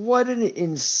 What an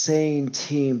insane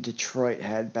team Detroit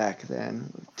had back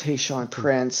then. Tayshaun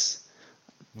Prince,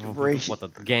 What the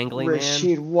gangly man?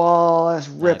 Rasheed Wallace,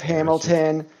 Rip Okay,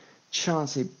 Hamilton,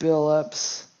 Chauncey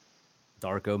Billups.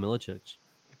 Darko Milicic.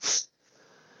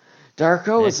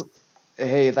 Darko is.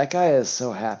 Hey, that guy is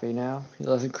so happy now. He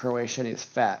lives in Croatia and he's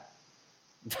fat.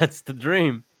 That's the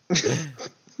dream.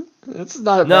 It's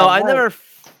not a No, bad I life. never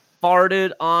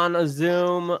farted on a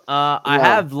Zoom. I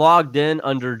have logged in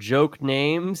under joke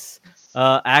names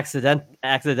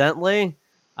accidentally.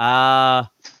 I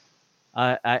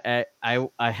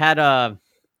had I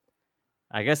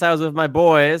guess I was with my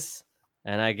boys,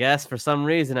 and I guess for some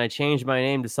reason I changed my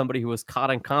name to somebody who was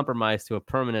caught in compromise to a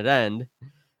permanent end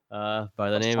by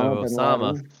the name of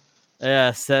Osama.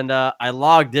 Yes, and I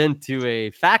logged into a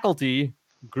faculty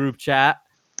group chat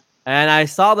And I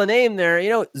saw the name there. You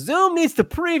know, Zoom needs to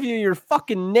preview your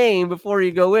fucking name before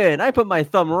you go in. I put my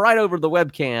thumb right over the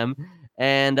webcam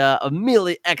and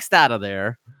immediately X'd out of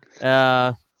there.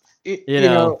 You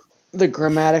know, the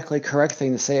grammatically correct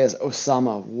thing to say is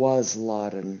Osama was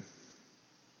Laden.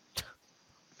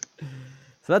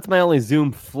 So that's my only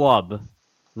Zoom flub.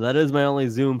 That is my only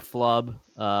Zoom flub.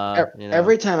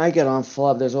 Every time I get on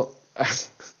Flub, there's a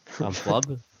on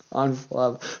flub. On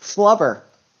Flub. Flubber.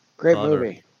 Great Flubber.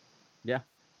 movie. Yeah.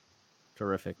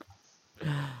 Terrific.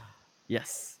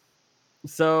 Yes.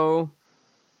 So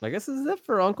I guess this is it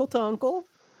for Uncle to Uncle.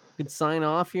 We could sign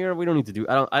off here. We don't need to do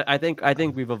I think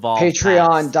we've evolved.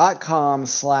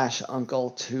 Patreon.com/uncle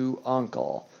to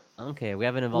uncle. Okay, we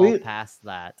haven't evolved past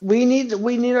that. We need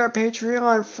our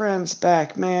Patreon friends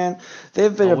back, man.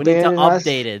 They've been we need to abandoning us.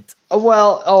 update it.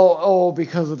 Well,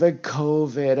 because of the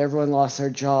COVID, everyone lost their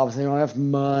jobs. They don't have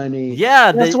money.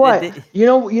 Yeah, Guess what? You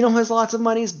know who has lots of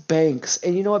money is banks,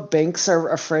 and you know what? Banks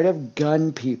are afraid of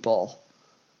gun people.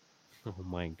 Oh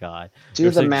my god! Do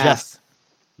the math.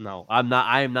 No, I'm not.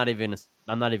 I'm not even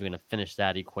gonna finish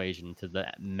that equation to the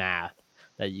math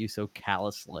that you so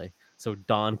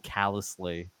Don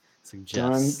callously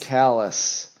suggests. Don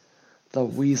Callis, the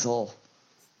weasel.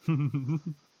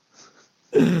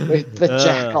 The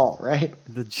jackal, right?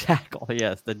 The jackal,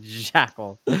 yes, the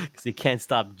jackal, because he can't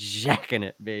stop jacking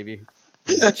it, baby.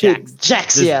 This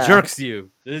jerks you.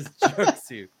 This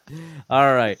jerks you.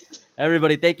 All right,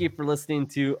 everybody, thank you for listening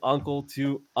to Uncle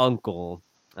to Uncle.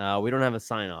 We don't have a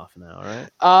sign off now, right?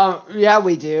 Yeah,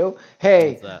 we do.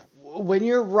 Hey, when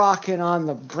you're rocking on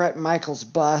the Bret Michaels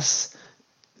bus,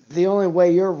 the only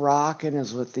way you're rocking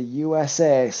is with the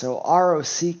USA. So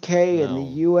ROCK in the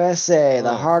USA,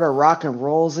 the heart of rock and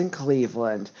rolls in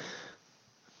Cleveland.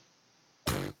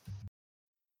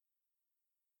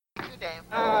 Dave,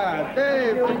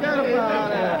 forget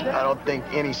about it. I don't think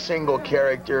any single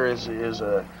character is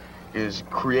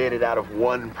created out of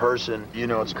one person. You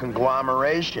know, it's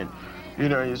conglomeration. You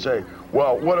know, you say,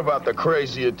 well, what about the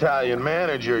crazy Italian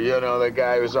manager? You know, the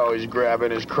guy who's always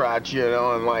grabbing his crotch, you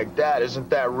know, and like that. Isn't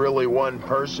that really one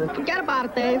person? Forget about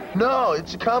it, Dave. No,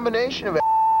 it's a combination of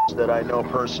that I know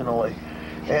personally.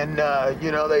 And,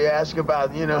 you know, they ask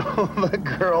about, you know, the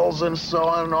girls and so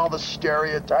on and all the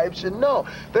stereotypes. And no,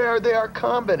 they are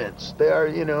combinants. They are,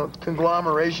 you know,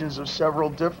 conglomerations of several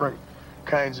different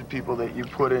kinds of people that you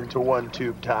put into one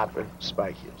tube top and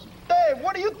spike heels. Dave,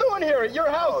 what are you doing here at your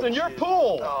house and your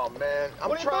pool? Oh, man,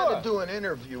 I'm trying to do an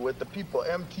interview with the people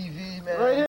MTV, man. Right here.